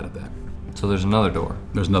far side of that. So there's another door.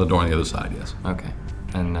 There's another door on the other side, yes. Okay.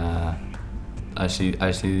 And I see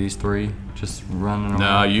these three just running around.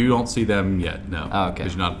 No, you don't see them yet. No. Oh, okay.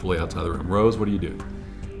 Because you're not fully outside the room. Rose, what do you do?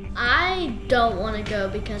 I don't want to go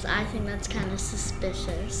because I think that's kind of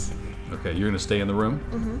suspicious. Okay, you're going to stay in the room?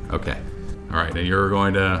 Mm-hmm. Okay. All right, and you're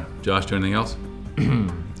going to, Josh, do anything else? I'm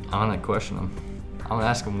going to question them. I'm going to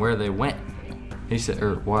ask them where they went. He said,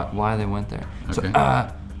 or why they went there. Okay.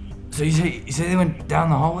 So you say they went down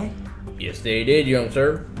the hallway? Yes, they did, young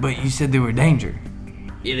sir. But you said they were in danger.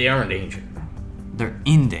 Yeah, they are in danger. They're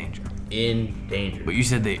in danger. In danger. But you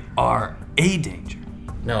said they are a danger.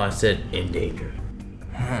 No, I said in danger.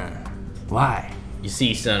 Huh. Why? You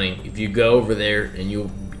see, Sonny, if you go over there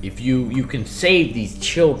and if you can save these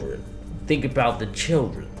children, think about the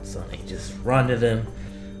children, Sonny. Just run to them.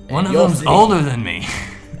 One of them's older than me.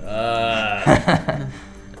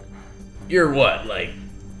 You're what, like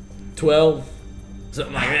 12?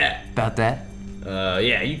 Something like that. About that?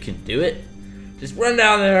 Yeah, you can do it. Just run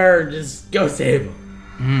down there and just go save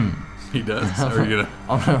them. He does. Are you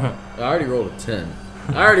gonna? I already rolled a 10.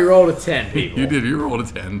 I already rolled a 10, people. You did. You rolled a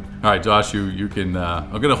 10. All right, Josh, you can.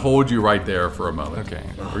 I'm gonna hold you right there for a moment. Okay.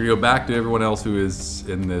 We're gonna go back to everyone else who is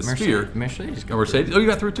in this sphere. Mercedes. Mercedes. Oh, you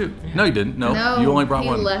got through too. Yeah. No, you didn't. No, No, you only brought he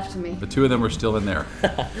one. left me. The two of them are still in there.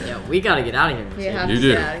 Yeah, we gotta get out of here. We have You to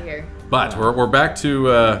do. get out of here. But we're back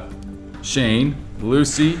to Shane,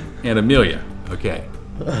 Lucy, and Amelia. Okay.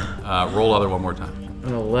 Roll other one more time.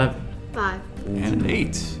 An 11. 5. And an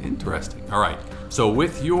 8. Interesting. All right. So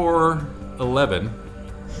with your 11,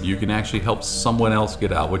 you can actually help someone else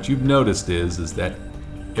get out. What you've noticed is that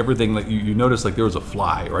everything that you noticed, like there was a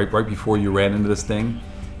fly right before you ran into this thing,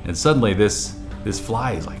 and suddenly this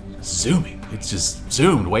fly is like zooming. It's just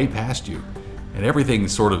zoomed way past you, and everything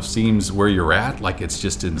sort of seems where you're at, like it's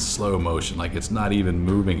just in slow motion, like it's not even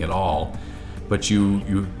moving at all. But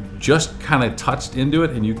you just kind of touched into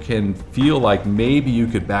it, and you can feel like maybe you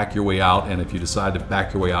could back your way out. And if you decide to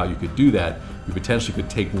back your way out, you could do that. You potentially could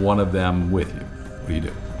take one of them with you. What do you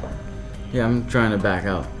do? Yeah, I'm trying to back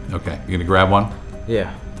out. Okay, you gonna grab one?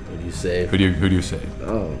 Yeah. Who do you save? Who do you save?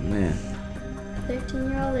 Oh, man.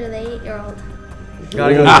 13-year-old or the 8-year-old?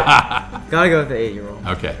 Gotta go with the 8-year-old.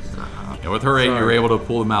 Okay. And with her 8, you're able to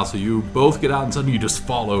pull them out. So you both get out, and suddenly you just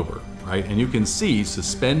fall over, right? And you can see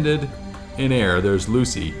suspended in air, there's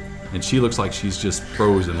Lucy, and she looks like she's just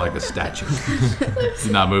frozen like a statue. She's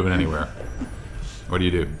not moving anywhere. What do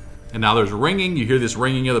you do? And now there's ringing. You hear this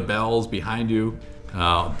ringing of the bells behind you.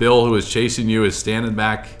 Bill, who is chasing you, is standing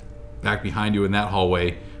back behind you in that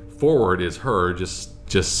hallway. Forward is her, just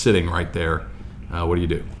sitting right there. What do you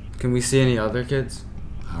do? Can we see any other kids?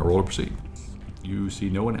 Roll to proceed. You see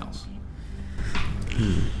no one else.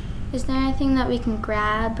 Is there anything that we can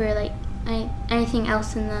grab or like anything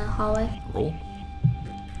else in the hallway? Roll.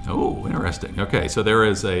 Oh, interesting. Okay, so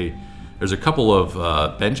there's a couple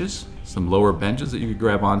of benches, some lower benches that you could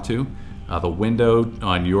grab onto. The window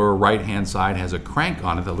on your right-hand side has a crank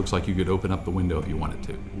on it that looks like you could open up the window if you wanted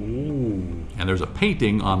to. Ooh. And there's a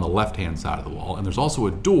painting on the left-hand side of the wall, and there's also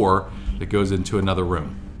a door that goes into another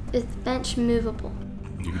room. Is the bench movable?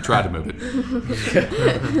 You can try to move it.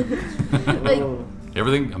 Like,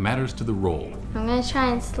 Everything matters to the roll. I'm gonna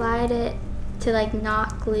try and slide it to like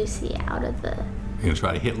knock Lucy out of the. You're gonna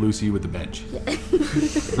try to hit Lucy with the bench. Yeah.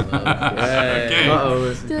 Okay.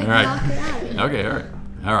 Uh-oh. To like All right. knock her out of it. Okay, all right.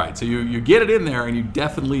 All right, so you get it in there and you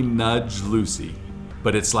definitely nudge Lucy.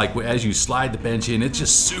 But it's like as you slide the bench in, it's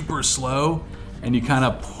just super slow and you kind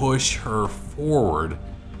of push her forward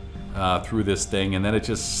through this thing and then it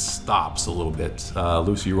just stops a little bit.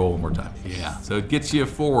 Lucy, roll one more time. Yeah, so it gets you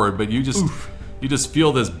forward, but you just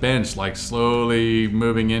feel this bench like slowly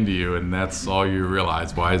moving into you and that's all you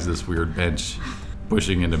realize. Why is this weird bench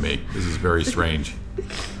pushing into me? This is very strange.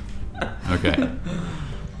 Okay.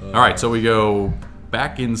 All right, so we go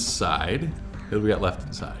back inside. Who do we got left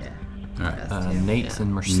inside? All right. Nate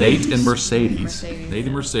and Mercedes. Nate and Mercedes. Nate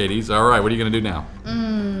and Mercedes. All right, what are you going to do now?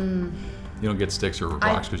 You don't get sticks or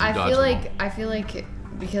rocks because you dodged them. I feel like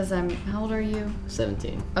because how old are you?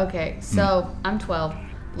 17. Okay, so I'm 12.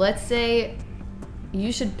 Let's say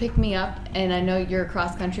you should pick me up, and I know you're a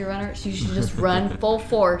cross-country runner, so you should just run full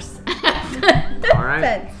force. All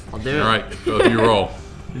right, I'll do it. All right, both of you roll.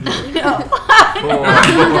 No.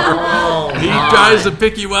 He tries to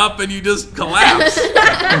pick you up, and you just collapse.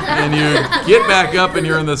 And you get back up, and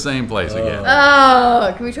you're in the same place again.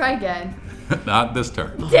 Oh, can we try again? Not this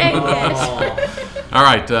turn. Dang it. All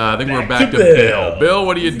right, I think we're back to Bill. Bill,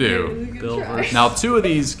 what do you do? Bill versus. Now, 2 of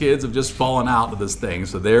these kids have just fallen out of this thing,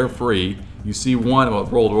 so they're free. You see one. Well,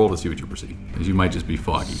 roll to see what you perceive, because you might just be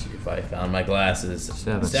foggy. If I found my glasses.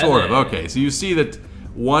 7. Sort of. Okay, so you see that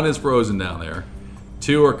 1 is frozen down there.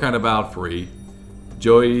 2 are kind of out free.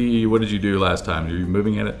 Joey, what did you do last time? Are you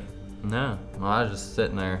moving at it? No, well, I was just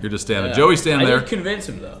sitting there. You're just standing. Joey's standing there. I didn't convince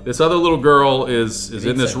him though. This other little girl is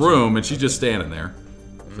in this room, and she's just standing there.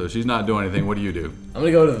 So she's not doing anything. What do you do? I'm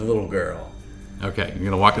gonna go to the little girl. Okay, you're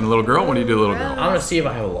gonna walk in the little girl. What do you do, to the little girl? I'm gonna see if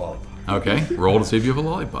I have a lollipop. Okay, roll to see if you have a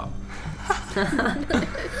lollipop.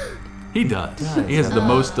 He does. He has the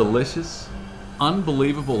most delicious,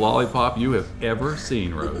 unbelievable lollipop you have ever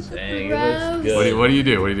seen, Rose. Dang, it looks good. What do you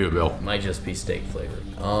do? What do you do, Bill? Might just be steak flavored.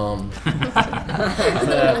 I'm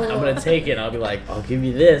gonna take it and I'll be like, I'll give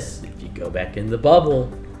you this if you go back in the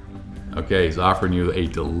bubble. Okay, he's offering you a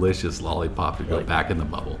delicious lollipop to go back in the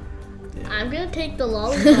bubble. I'm gonna take the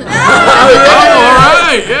lollipop. All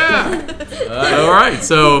right, yeah. All right,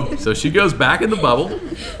 so she goes back in the bubble.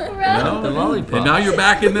 The lollipop. And now you're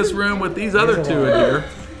back in this room with these other 2 in here.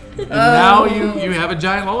 And now you have a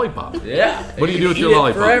giant lollipop. Yeah. What do you do with your Eat it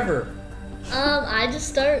lollipop? forever. I just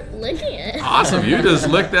start licking it. Awesome. You just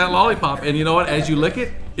lick that lollipop, and you know what? As you lick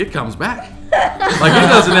it, it comes back. Like it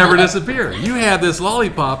doesn't ever disappear. You have this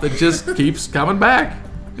lollipop that just keeps coming back.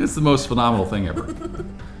 It's the most phenomenal thing ever.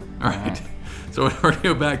 All right. So we're going to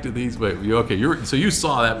go back to these. Wait, so you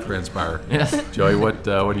saw that transpire. Yes. Joey, what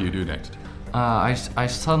do you do next? I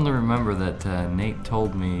suddenly remember that Nate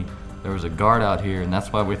told me there was a guard out here, and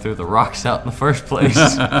that's why we threw the rocks out in the first place.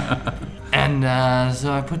 And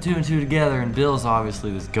so I put 2 and 2 together, and Bill's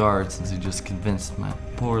obviously this guard since he just convinced my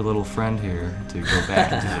poor little friend here to go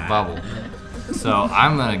back into the bubble. So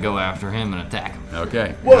I'm going to go after him and attack him.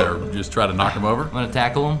 Okay. Or just try to knock him over? I'm going to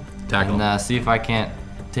tackle him. And see if I can't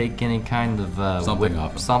take any kind of something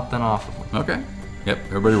off of him. Okay. Yep,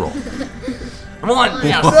 everybody roll. 1.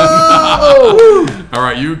 Yes. All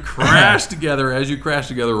right, you crash together. As you crash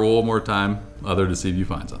together, roll one more time, other to see if you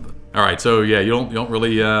find something. All right, so yeah, you don't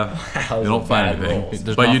really you don't find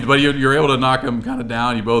anything, but you're able to knock them kind of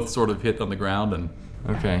down. You both sort of hit on the ground, and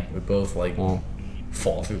okay, we both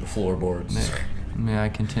fall through the floorboards. May I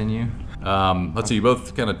continue? Let's see. You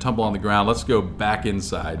both kind of tumble on the ground. Let's go back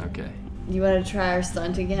inside. Okay. You want to try our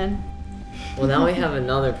stunt again? Well, now we have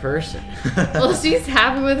another person. Well, she's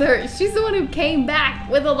happy with her. She's the one who came back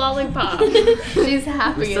with a lollipop. She's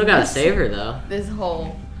happy. We still gotta save her though. This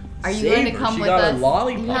whole. Are you going to come with us?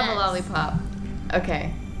 You have a lollipop.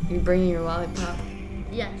 Okay. You bringing your lollipop?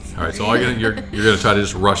 Yes. All right. So you're gonna try to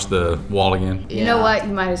just rush the wall again. You know what?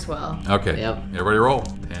 You might as well. Okay. Yep. Everybody roll.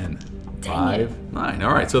 10, 5, 9.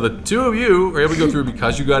 All right. So the 2 of you are able to go through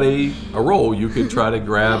because you got a roll. You could try to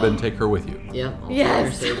grab and take her with you. Yep.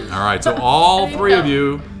 Yes. All right. So all 3 of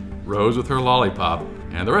you, Rose with her lollipop,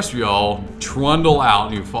 and the rest of y'all trundle out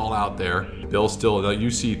and you fall out there. Bill still.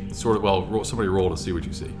 You see sort of. Somebody roll to see what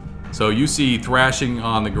you see. So you see thrashing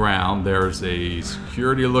on the ground. There's a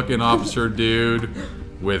security-looking officer dude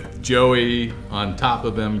with Joey on top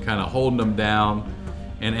of him, kind of holding him down.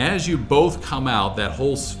 And as you both come out, that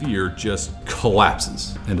whole sphere just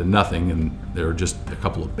collapses into nothing, and there are just a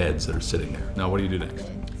couple of beds that are sitting there. Now, what do you do next?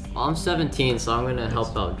 Well, I'm 17, so I'm gonna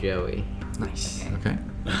help out Joey. Nice. Okay.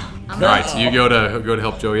 All right, so you go to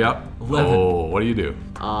help Joey out. 11. Oh, what do you do?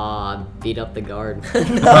 Beat up the guard.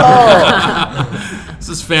 This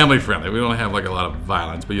is family friendly. We don't have like a lot of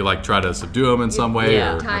violence, but you like try to subdue him in some way.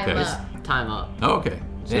 Yeah. Or, okay. Time up. Oh, okay.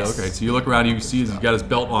 So, Yes. okay. So you look around, you see he's got his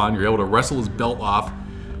belt on. You're able to wrestle his belt off.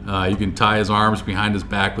 You can tie his arms behind his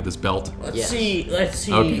back with his belt. Let's see.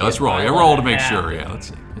 Okay, let's roll. Yeah, roll to make sure. Yeah, let's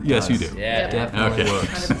see. Yes, you do. Yeah, definitely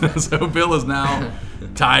works. So Bill is now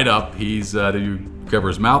tied up. He's. Do you cover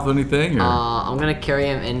his mouth with anything? Or? I'm gonna carry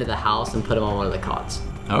him into the house and put him on one of the cots.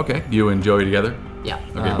 Okay. You and Joey together. Yeah.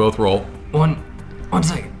 Okay. Both roll. One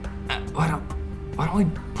second. Why don't we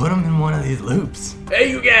put him in one of these loops. Hey,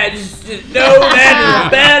 you guys, just no, that is a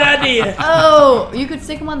bad idea. Oh, you could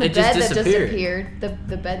stick them on the It bed just that just disappeared. appeared.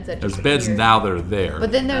 The beds that There's just beds appeared. now that are there.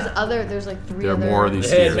 But then there's like 3 There are other. more of these The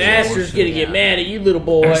stairs. headmaster's gonna get mad at you, little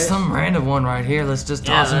boy. There's some random one right here. Let's just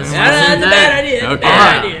toss him in. That's a bad idea. Okay.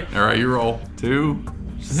 Bad idea. All right, you roll 2,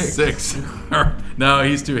 6. No,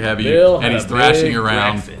 he's too heavy, Bill and had he's a thrashing big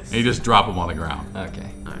around. breakfast. And you just drop him on the ground. Okay.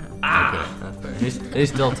 Okay. That's fair. He's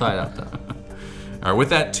still tied up though. All right, with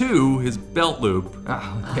that too, his belt loop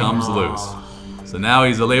Oh, comes loose. So now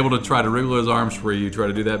he's able to try to wriggle his arms free. You try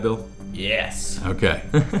to do that, Bill? Yes. Okay.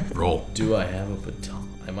 Roll. Do I have a baton?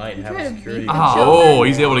 I might have trying a to security. beat the Oh,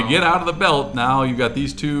 he's able to get out of the belt. Now you've got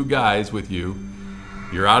these 2 guys with you.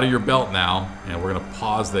 You're out of your belt now, and we're going to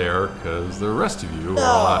pause there because the rest of you are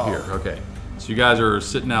all out here. Okay. So you guys are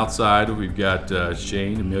sitting outside. We've got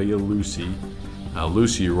Shane, Amelia, Lucy.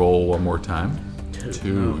 Lucy, roll one more time.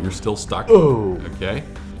 2. You're still stuck. Oh. Okay.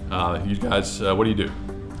 You guys, what do you do?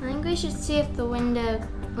 I think we should see if the window,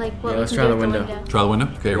 like what Yeah, we let's can try do the with window. Try the window?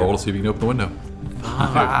 Okay, roll to see if you can open the window.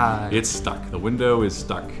 5. It's stuck. The window is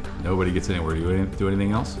stuck. Nobody gets anywhere. Do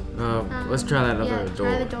anything else? Let's try that Yeah, other door.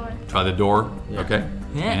 try the door. Try the door. Yeah. Okay.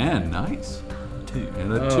 Yeah. And nice. 2.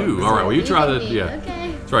 And a Oh, 2. All right. Well, you try the. Easy. Yeah.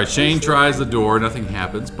 Okay. That's right. Shane tries the door. Nothing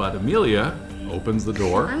happens. But Amelia opens the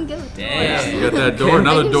door. I'm good with Yeah, doors. you got that door. I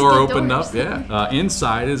Another can door see opened doors. up. Yeah.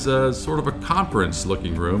 Inside is a sort of a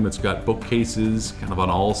conference-looking room. It's got bookcases kind of on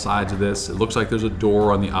all sides of this. It looks like there's a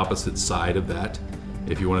door on the opposite side of that.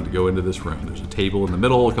 If you wanted to go into this room, there's a table in the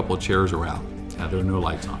middle, a couple of chairs around. There are no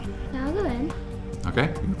lights on. Now I'll go in. Okay.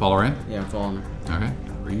 You can follow her in. Yeah, I'm following her. Okay.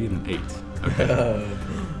 3 and 8. Okay.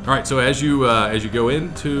 All right. So as you go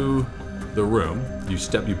into the room, you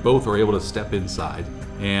both are able to step inside,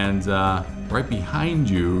 and right behind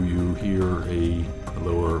you, you hear a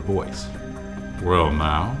lower voice. Well,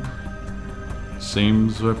 now,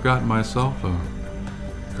 seems I've got myself a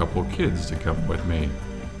couple of kids to come with me.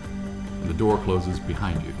 And the door closes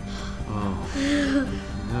behind you. Oh.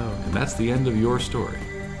 No. And that's the end of your story.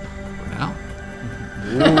 For now.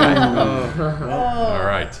 All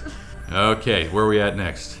right. Okay, where are we at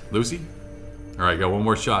next? Lucy? All right, got one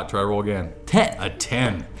more shot. Try to roll again. 10. A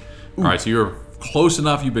 10. All right, so you're close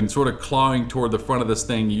enough. You've been sort of clawing toward the front of this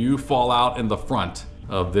thing. You fall out in the front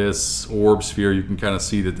of this orb sphere. You can kind of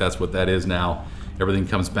see that that's what that is now. Everything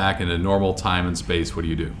comes back into normal time and space. What do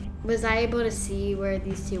you do? Was I able to see where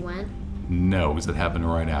these 2 went? No, because it happened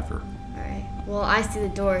right after. Alright. Well, I see the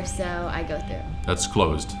door, so I go through. That's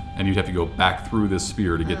closed, and you'd have to go back through this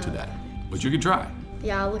sphere to get to that. But you can try.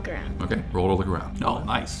 Yeah, I'll look around. Okay, roll to look around. Oh,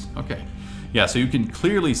 nice. Okay. Yeah, so you can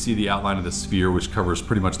clearly see the outline of the sphere, which covers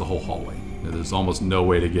pretty much the whole hallway. There's almost no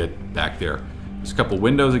way to get back there. There's a couple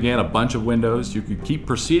windows again, a bunch of windows. You could keep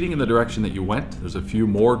proceeding in the direction that you went. There's a few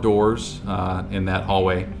more doors in that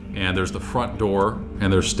hallway, and there's the front door,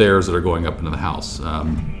 and there's stairs that are going up into the house. You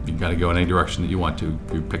can kind of go in any direction that you want to,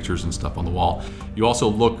 do pictures and stuff on the wall. You also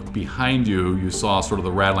look behind you. You saw sort of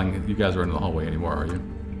the rattling. You guys aren't in the hallway anymore, are you?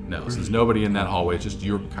 No, so there's nobody in that hallway. It's just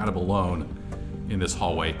you're kind of alone in this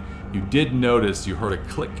hallway. You did notice you heard a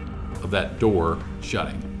click of that door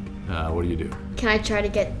shutting. What do you do? Can I try to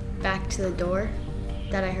get back to the door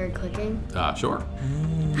that I heard clicking? Sure.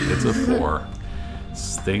 It's a 4.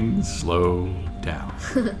 Things slow down.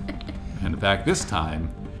 And in fact, this time,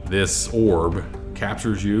 this orb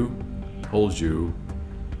captures you, holds you,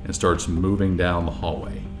 and starts moving down the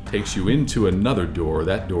hallway. Takes you into another door.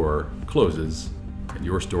 That door closes, and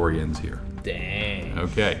your story ends here. Dang.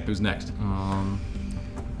 Okay, who's next?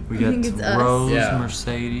 We I got think it's us. Rose, Yeah.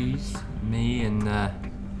 Mercedes, me, and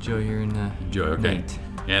Joe here, and Joe, okay. Nate.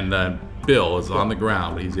 And Bill is on the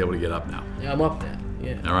ground, but he's able to get up now. Yeah, I'm up now.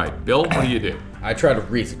 Yeah. All right, Bill, what do you do? I try to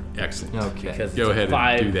reason. Excellent. Okay. Because Go it's a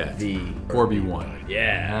ahead and do that. 5v 4v1.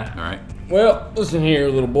 Yeah. All right. Well, listen here,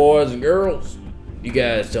 little boys and girls. You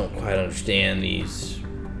guys don't quite understand these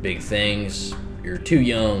big things. You're too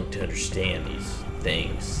young to understand these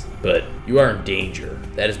things. But you are in danger.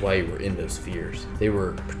 That is why you were in those spheres. They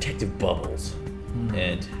were protective bubbles.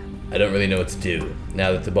 And I don't really know what to do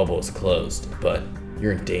now that the bubble is closed. But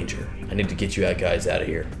you're in danger. I need to get you guys out of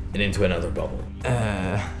here and into another bubble.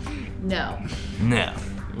 No. No.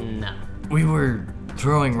 No. We were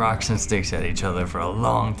throwing rocks and sticks at each other for a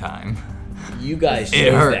long time. You guys It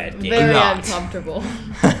chose hurt. that game. Very Not. uncomfortable.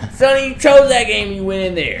 Sonny, you chose that game. You went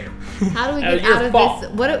in there. How do we That was get your out of fault.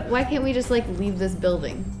 this? Why can't we just like leave this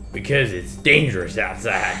building? Because it's dangerous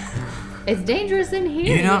outside. It's dangerous in here.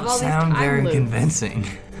 You We have don't all these sound time very loops. convincing.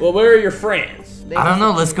 Well, where are your friends? They I don't just-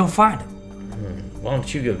 know. Let's go find them. Why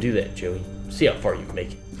don't you go do that, Joey? See how far you can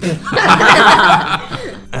make it. Is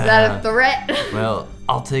that a threat? Well,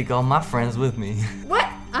 I'll take all my friends with me. What?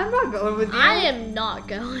 I'm not going with you. I am not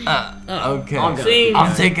going. Okay.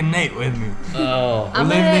 I'm taking Nate with me. Oh. We're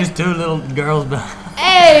leaving these two little girls behind.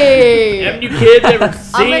 Hey! Haven't you kids ever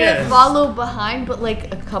seen I'm gonna us? follow behind, but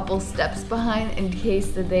like a couple steps behind in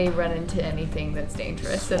case that they run into anything that's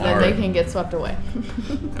dangerous, so that they can get swept away.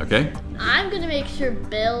 Okay. I'm gonna make sure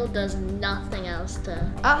Bill does nothing else to.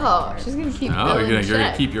 Oh, she's gonna keep. Oh, Bill you're in gonna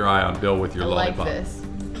check. keep your eye on Bill with your I like lollipop. this.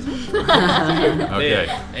 Okay.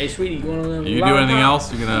 Hey, sweetie, you want to? You do anything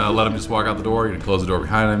else? You're gonna let him just walk out the door? You're gonna close the door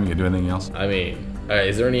behind him? You gonna do anything else? I mean,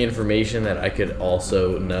 is there any information that I could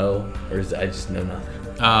also know, or is I just know nothing?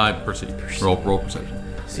 Perceive. Roll perception.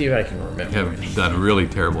 See if I can remember. You haven't done really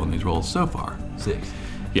terrible in these rolls so far. 6.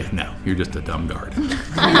 Yeah, no, you're just a dumb guard.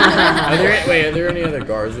 Are there any other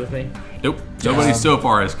guards with me? Nope. Nobody so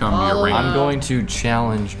far has come to your range. I'm going to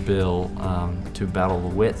challenge Bill to battle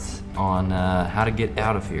the wits on how to get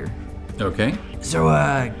out of here. Okay. So,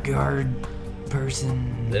 guard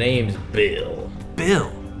person. The name's Bill.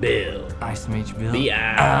 Bill. Bill. Nice to meet you, Bill.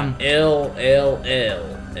 B-I-L-L-L-L.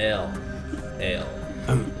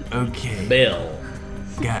 Oh, okay. Bill.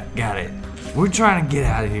 Got it. We're trying to get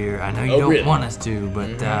out of here. I know you don't want us to,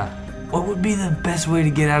 but what would be the best way to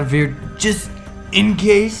get out of here, just in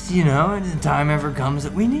case, the time ever comes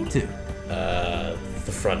that we need to?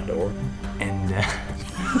 The front door. And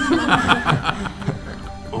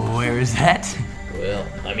where is that? Well,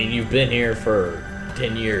 I mean, you've been here for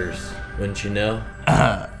 10 years, wouldn't you know?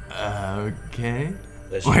 Okay.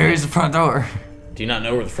 Where is the front door? Do you not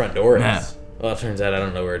know where the front door is? No. Well, it turns out I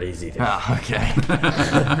don't know where it is either. Oh, okay. Well,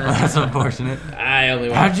 that's unfortunate. I only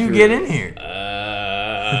went How'd you through- get in here?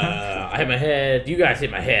 I hit my head. You guys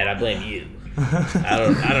hit my head. I blame you.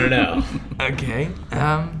 I don't know. Okay.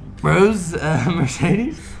 Rose,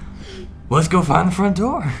 Mercedes, let's go find the front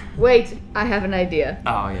door. Wait, I have an idea.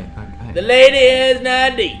 Oh yeah. Okay. The lady has an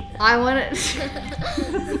idea. I want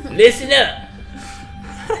to. Listen up.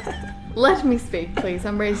 Let me speak, please.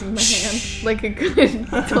 I'm raising my hand like a good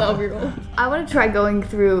 12-year-old. I want to try going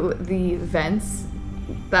through the vents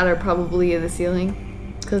that are probably in the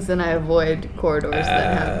ceiling, because then I avoid corridors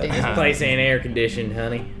that have This dangerous. place ain't air conditioned,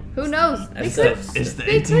 honey. Who knows? That's They could- It's the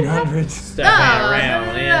they could have- 1800s. Stuff ain't around,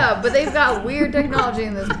 no, man. but they've got weird technology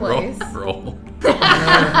in this place. Roll. There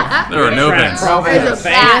are no vents. There's a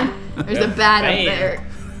fan. bat. There's a bat up Fan. there.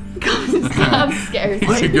 Come scares You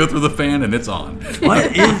me. go through the fan and it's on.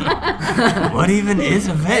 What even is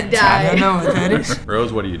a vent? I don't know what that is.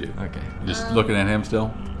 Rose, what do you do? Okay. Just looking at him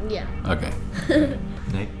still? Yeah. Okay.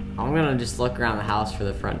 Nate? I'm gonna just look around the house for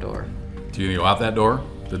the front door. Do you go out that door?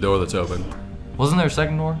 The door that's open. Wasn't there a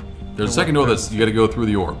second door? There's a second door that's you got to go through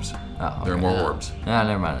the orbs. Oh, There are okay. more orbs. Ah,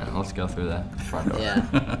 never mind. Then. Let's go through that front door. Yeah.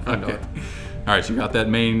 Front Okay. door. All right, so you got that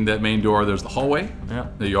main door. There's the hallway.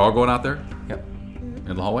 Yep. Are you all going out there? Yep.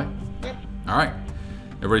 In the hallway? Yep. All right.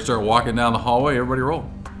 Everybody start walking down the hallway. Everybody roll.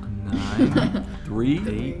 9,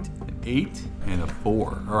 3, 8, and a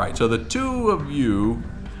 4. All right, so the two of you,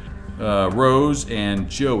 Rose and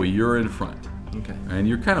Joey, you're in front. Okay. And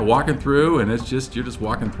you're kind of walking through, and you're just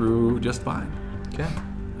walking through just fine. Okay.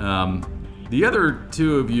 The other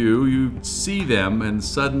two of you see them, and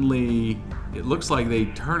suddenly it looks like they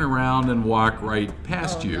turn around and walk right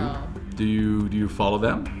past you. No. Do you follow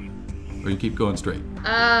them, or you keep going straight?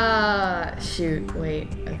 Shoot. Wait.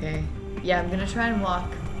 Okay. Yeah, I'm gonna try and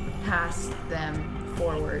walk past them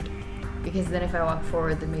forward, because then if I walk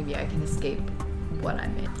forward, then maybe I can escape what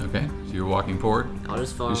I'm in. Okay, so you're walking forward. I'll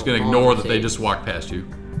just follow. You're just gonna follow ignore that they Mercedes. just walked past you.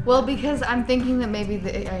 Well, because I'm thinking that maybe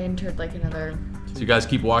I entered like another. So you guys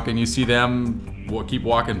keep walking. You see them keep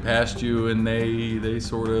walking past you, and they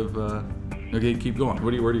sort of okay. Keep going.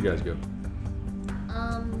 Where do you guys go?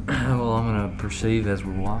 Well, I'm gonna perceive as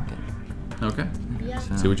we're walking. Okay. Yeah.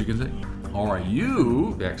 See what you can see. All right,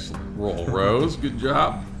 you excellent roll, Rose. Good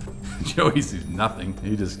job. Joey sees nothing.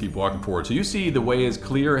 You just keep walking forward. So you see the way is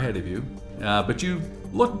clear ahead of you, but you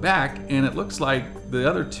look back, and it looks like the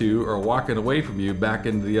other two are walking away from you back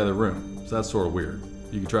into the other room. So that's sort of weird.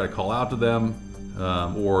 You can try to call out to them,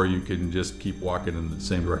 or you can just keep walking in the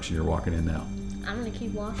same direction you're walking in now. I'm gonna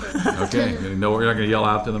keep walking. Okay. You're not gonna yell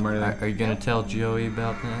out to them or anything. Are you gonna tell Joey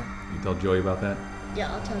about that? You tell Joey about that?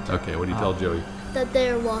 Yeah, I'll tell you. Okay. What do you tell Joey? That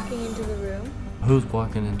they're walking into the room. Who's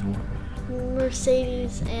walking into what?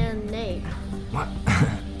 Mercedes and Nate. What?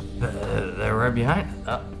 They're right behind.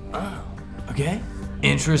 Oh. Okay.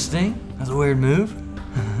 Interesting. That's a weird move.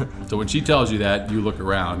 So when she tells you that, you look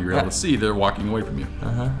around. You're able to see they're walking away from you.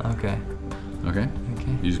 Okay. Okay. Okay.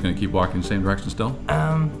 You're just gonna keep walking in the same direction still?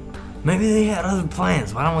 Maybe they had other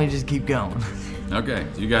plans. Why don't we just keep going? Okay.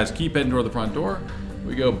 So you guys keep heading toward the front door.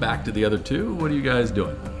 We go back to the other two. What are you guys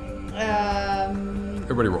doing?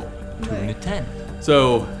 Everybody roll. 2 and a 10.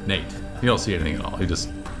 So, Nate, you don't see anything at all.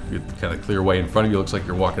 You kind of clear away in front of you. Looks like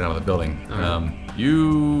you're walking out of the building.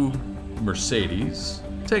 You, Mercedes,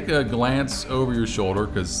 take a glance over your shoulder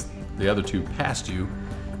because the other two passed you.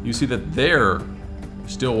 You see that they're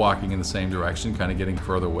still walking in the same direction, kind of getting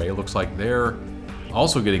further away. It looks like they're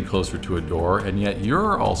also getting closer to a door, and yet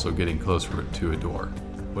you're also getting closer to a door.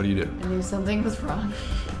 What do you do? I knew something was wrong.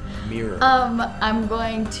 Mirror. I'm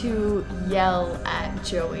going to yell at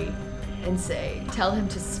Joey and tell him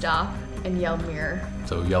to stop and yell mirror.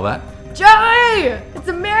 So yell at? Joey! It's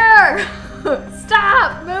a mirror!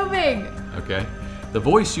 Stop moving! Okay. The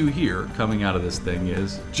voice you hear coming out of this thing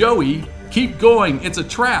is, Joey, keep going, it's a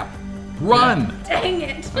trap. Run! Dang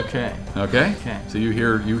it! Okay. Okay? So you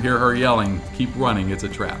hear her yelling, keep running, it's a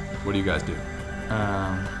trap. What do you guys do?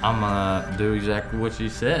 I'm gonna do exactly what she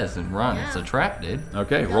says and run. It's a trap, dude.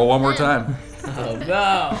 Okay, roll one more time. Oh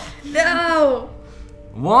no! No!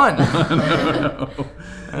 1. No.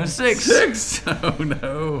 And 6. 6. Oh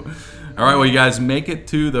no. All right, well, you guys make it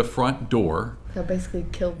to the front door. That basically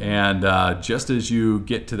killed me. And just as you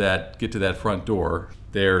get to that front door,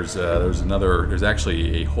 there's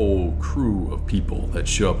actually a whole crew of people that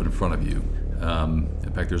show up in front of you.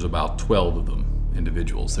 In fact, there's about 12 of them,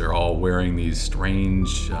 individuals. They're all wearing these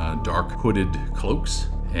strange, dark hooded cloaks.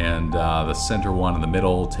 And the center one in the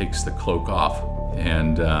middle takes the cloak off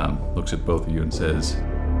and looks at both of you and says,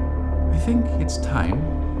 I think it's time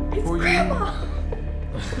for Grandma.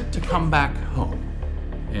 you to come back home.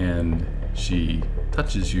 And she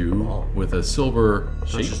touches you with a silver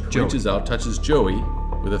shape, reaches out, touches Joey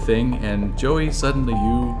with a thing, and Joey, suddenly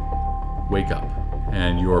you wake up.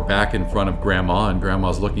 And you're back in front of Grandma, and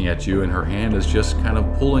Grandma's looking at you, and her hand is just kind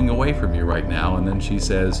of pulling away from you right now. And then she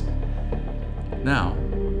says, now,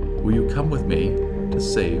 will you come with me to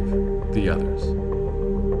save the others?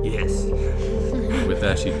 Yes. With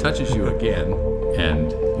that, she touches you again,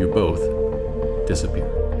 and you both disappear.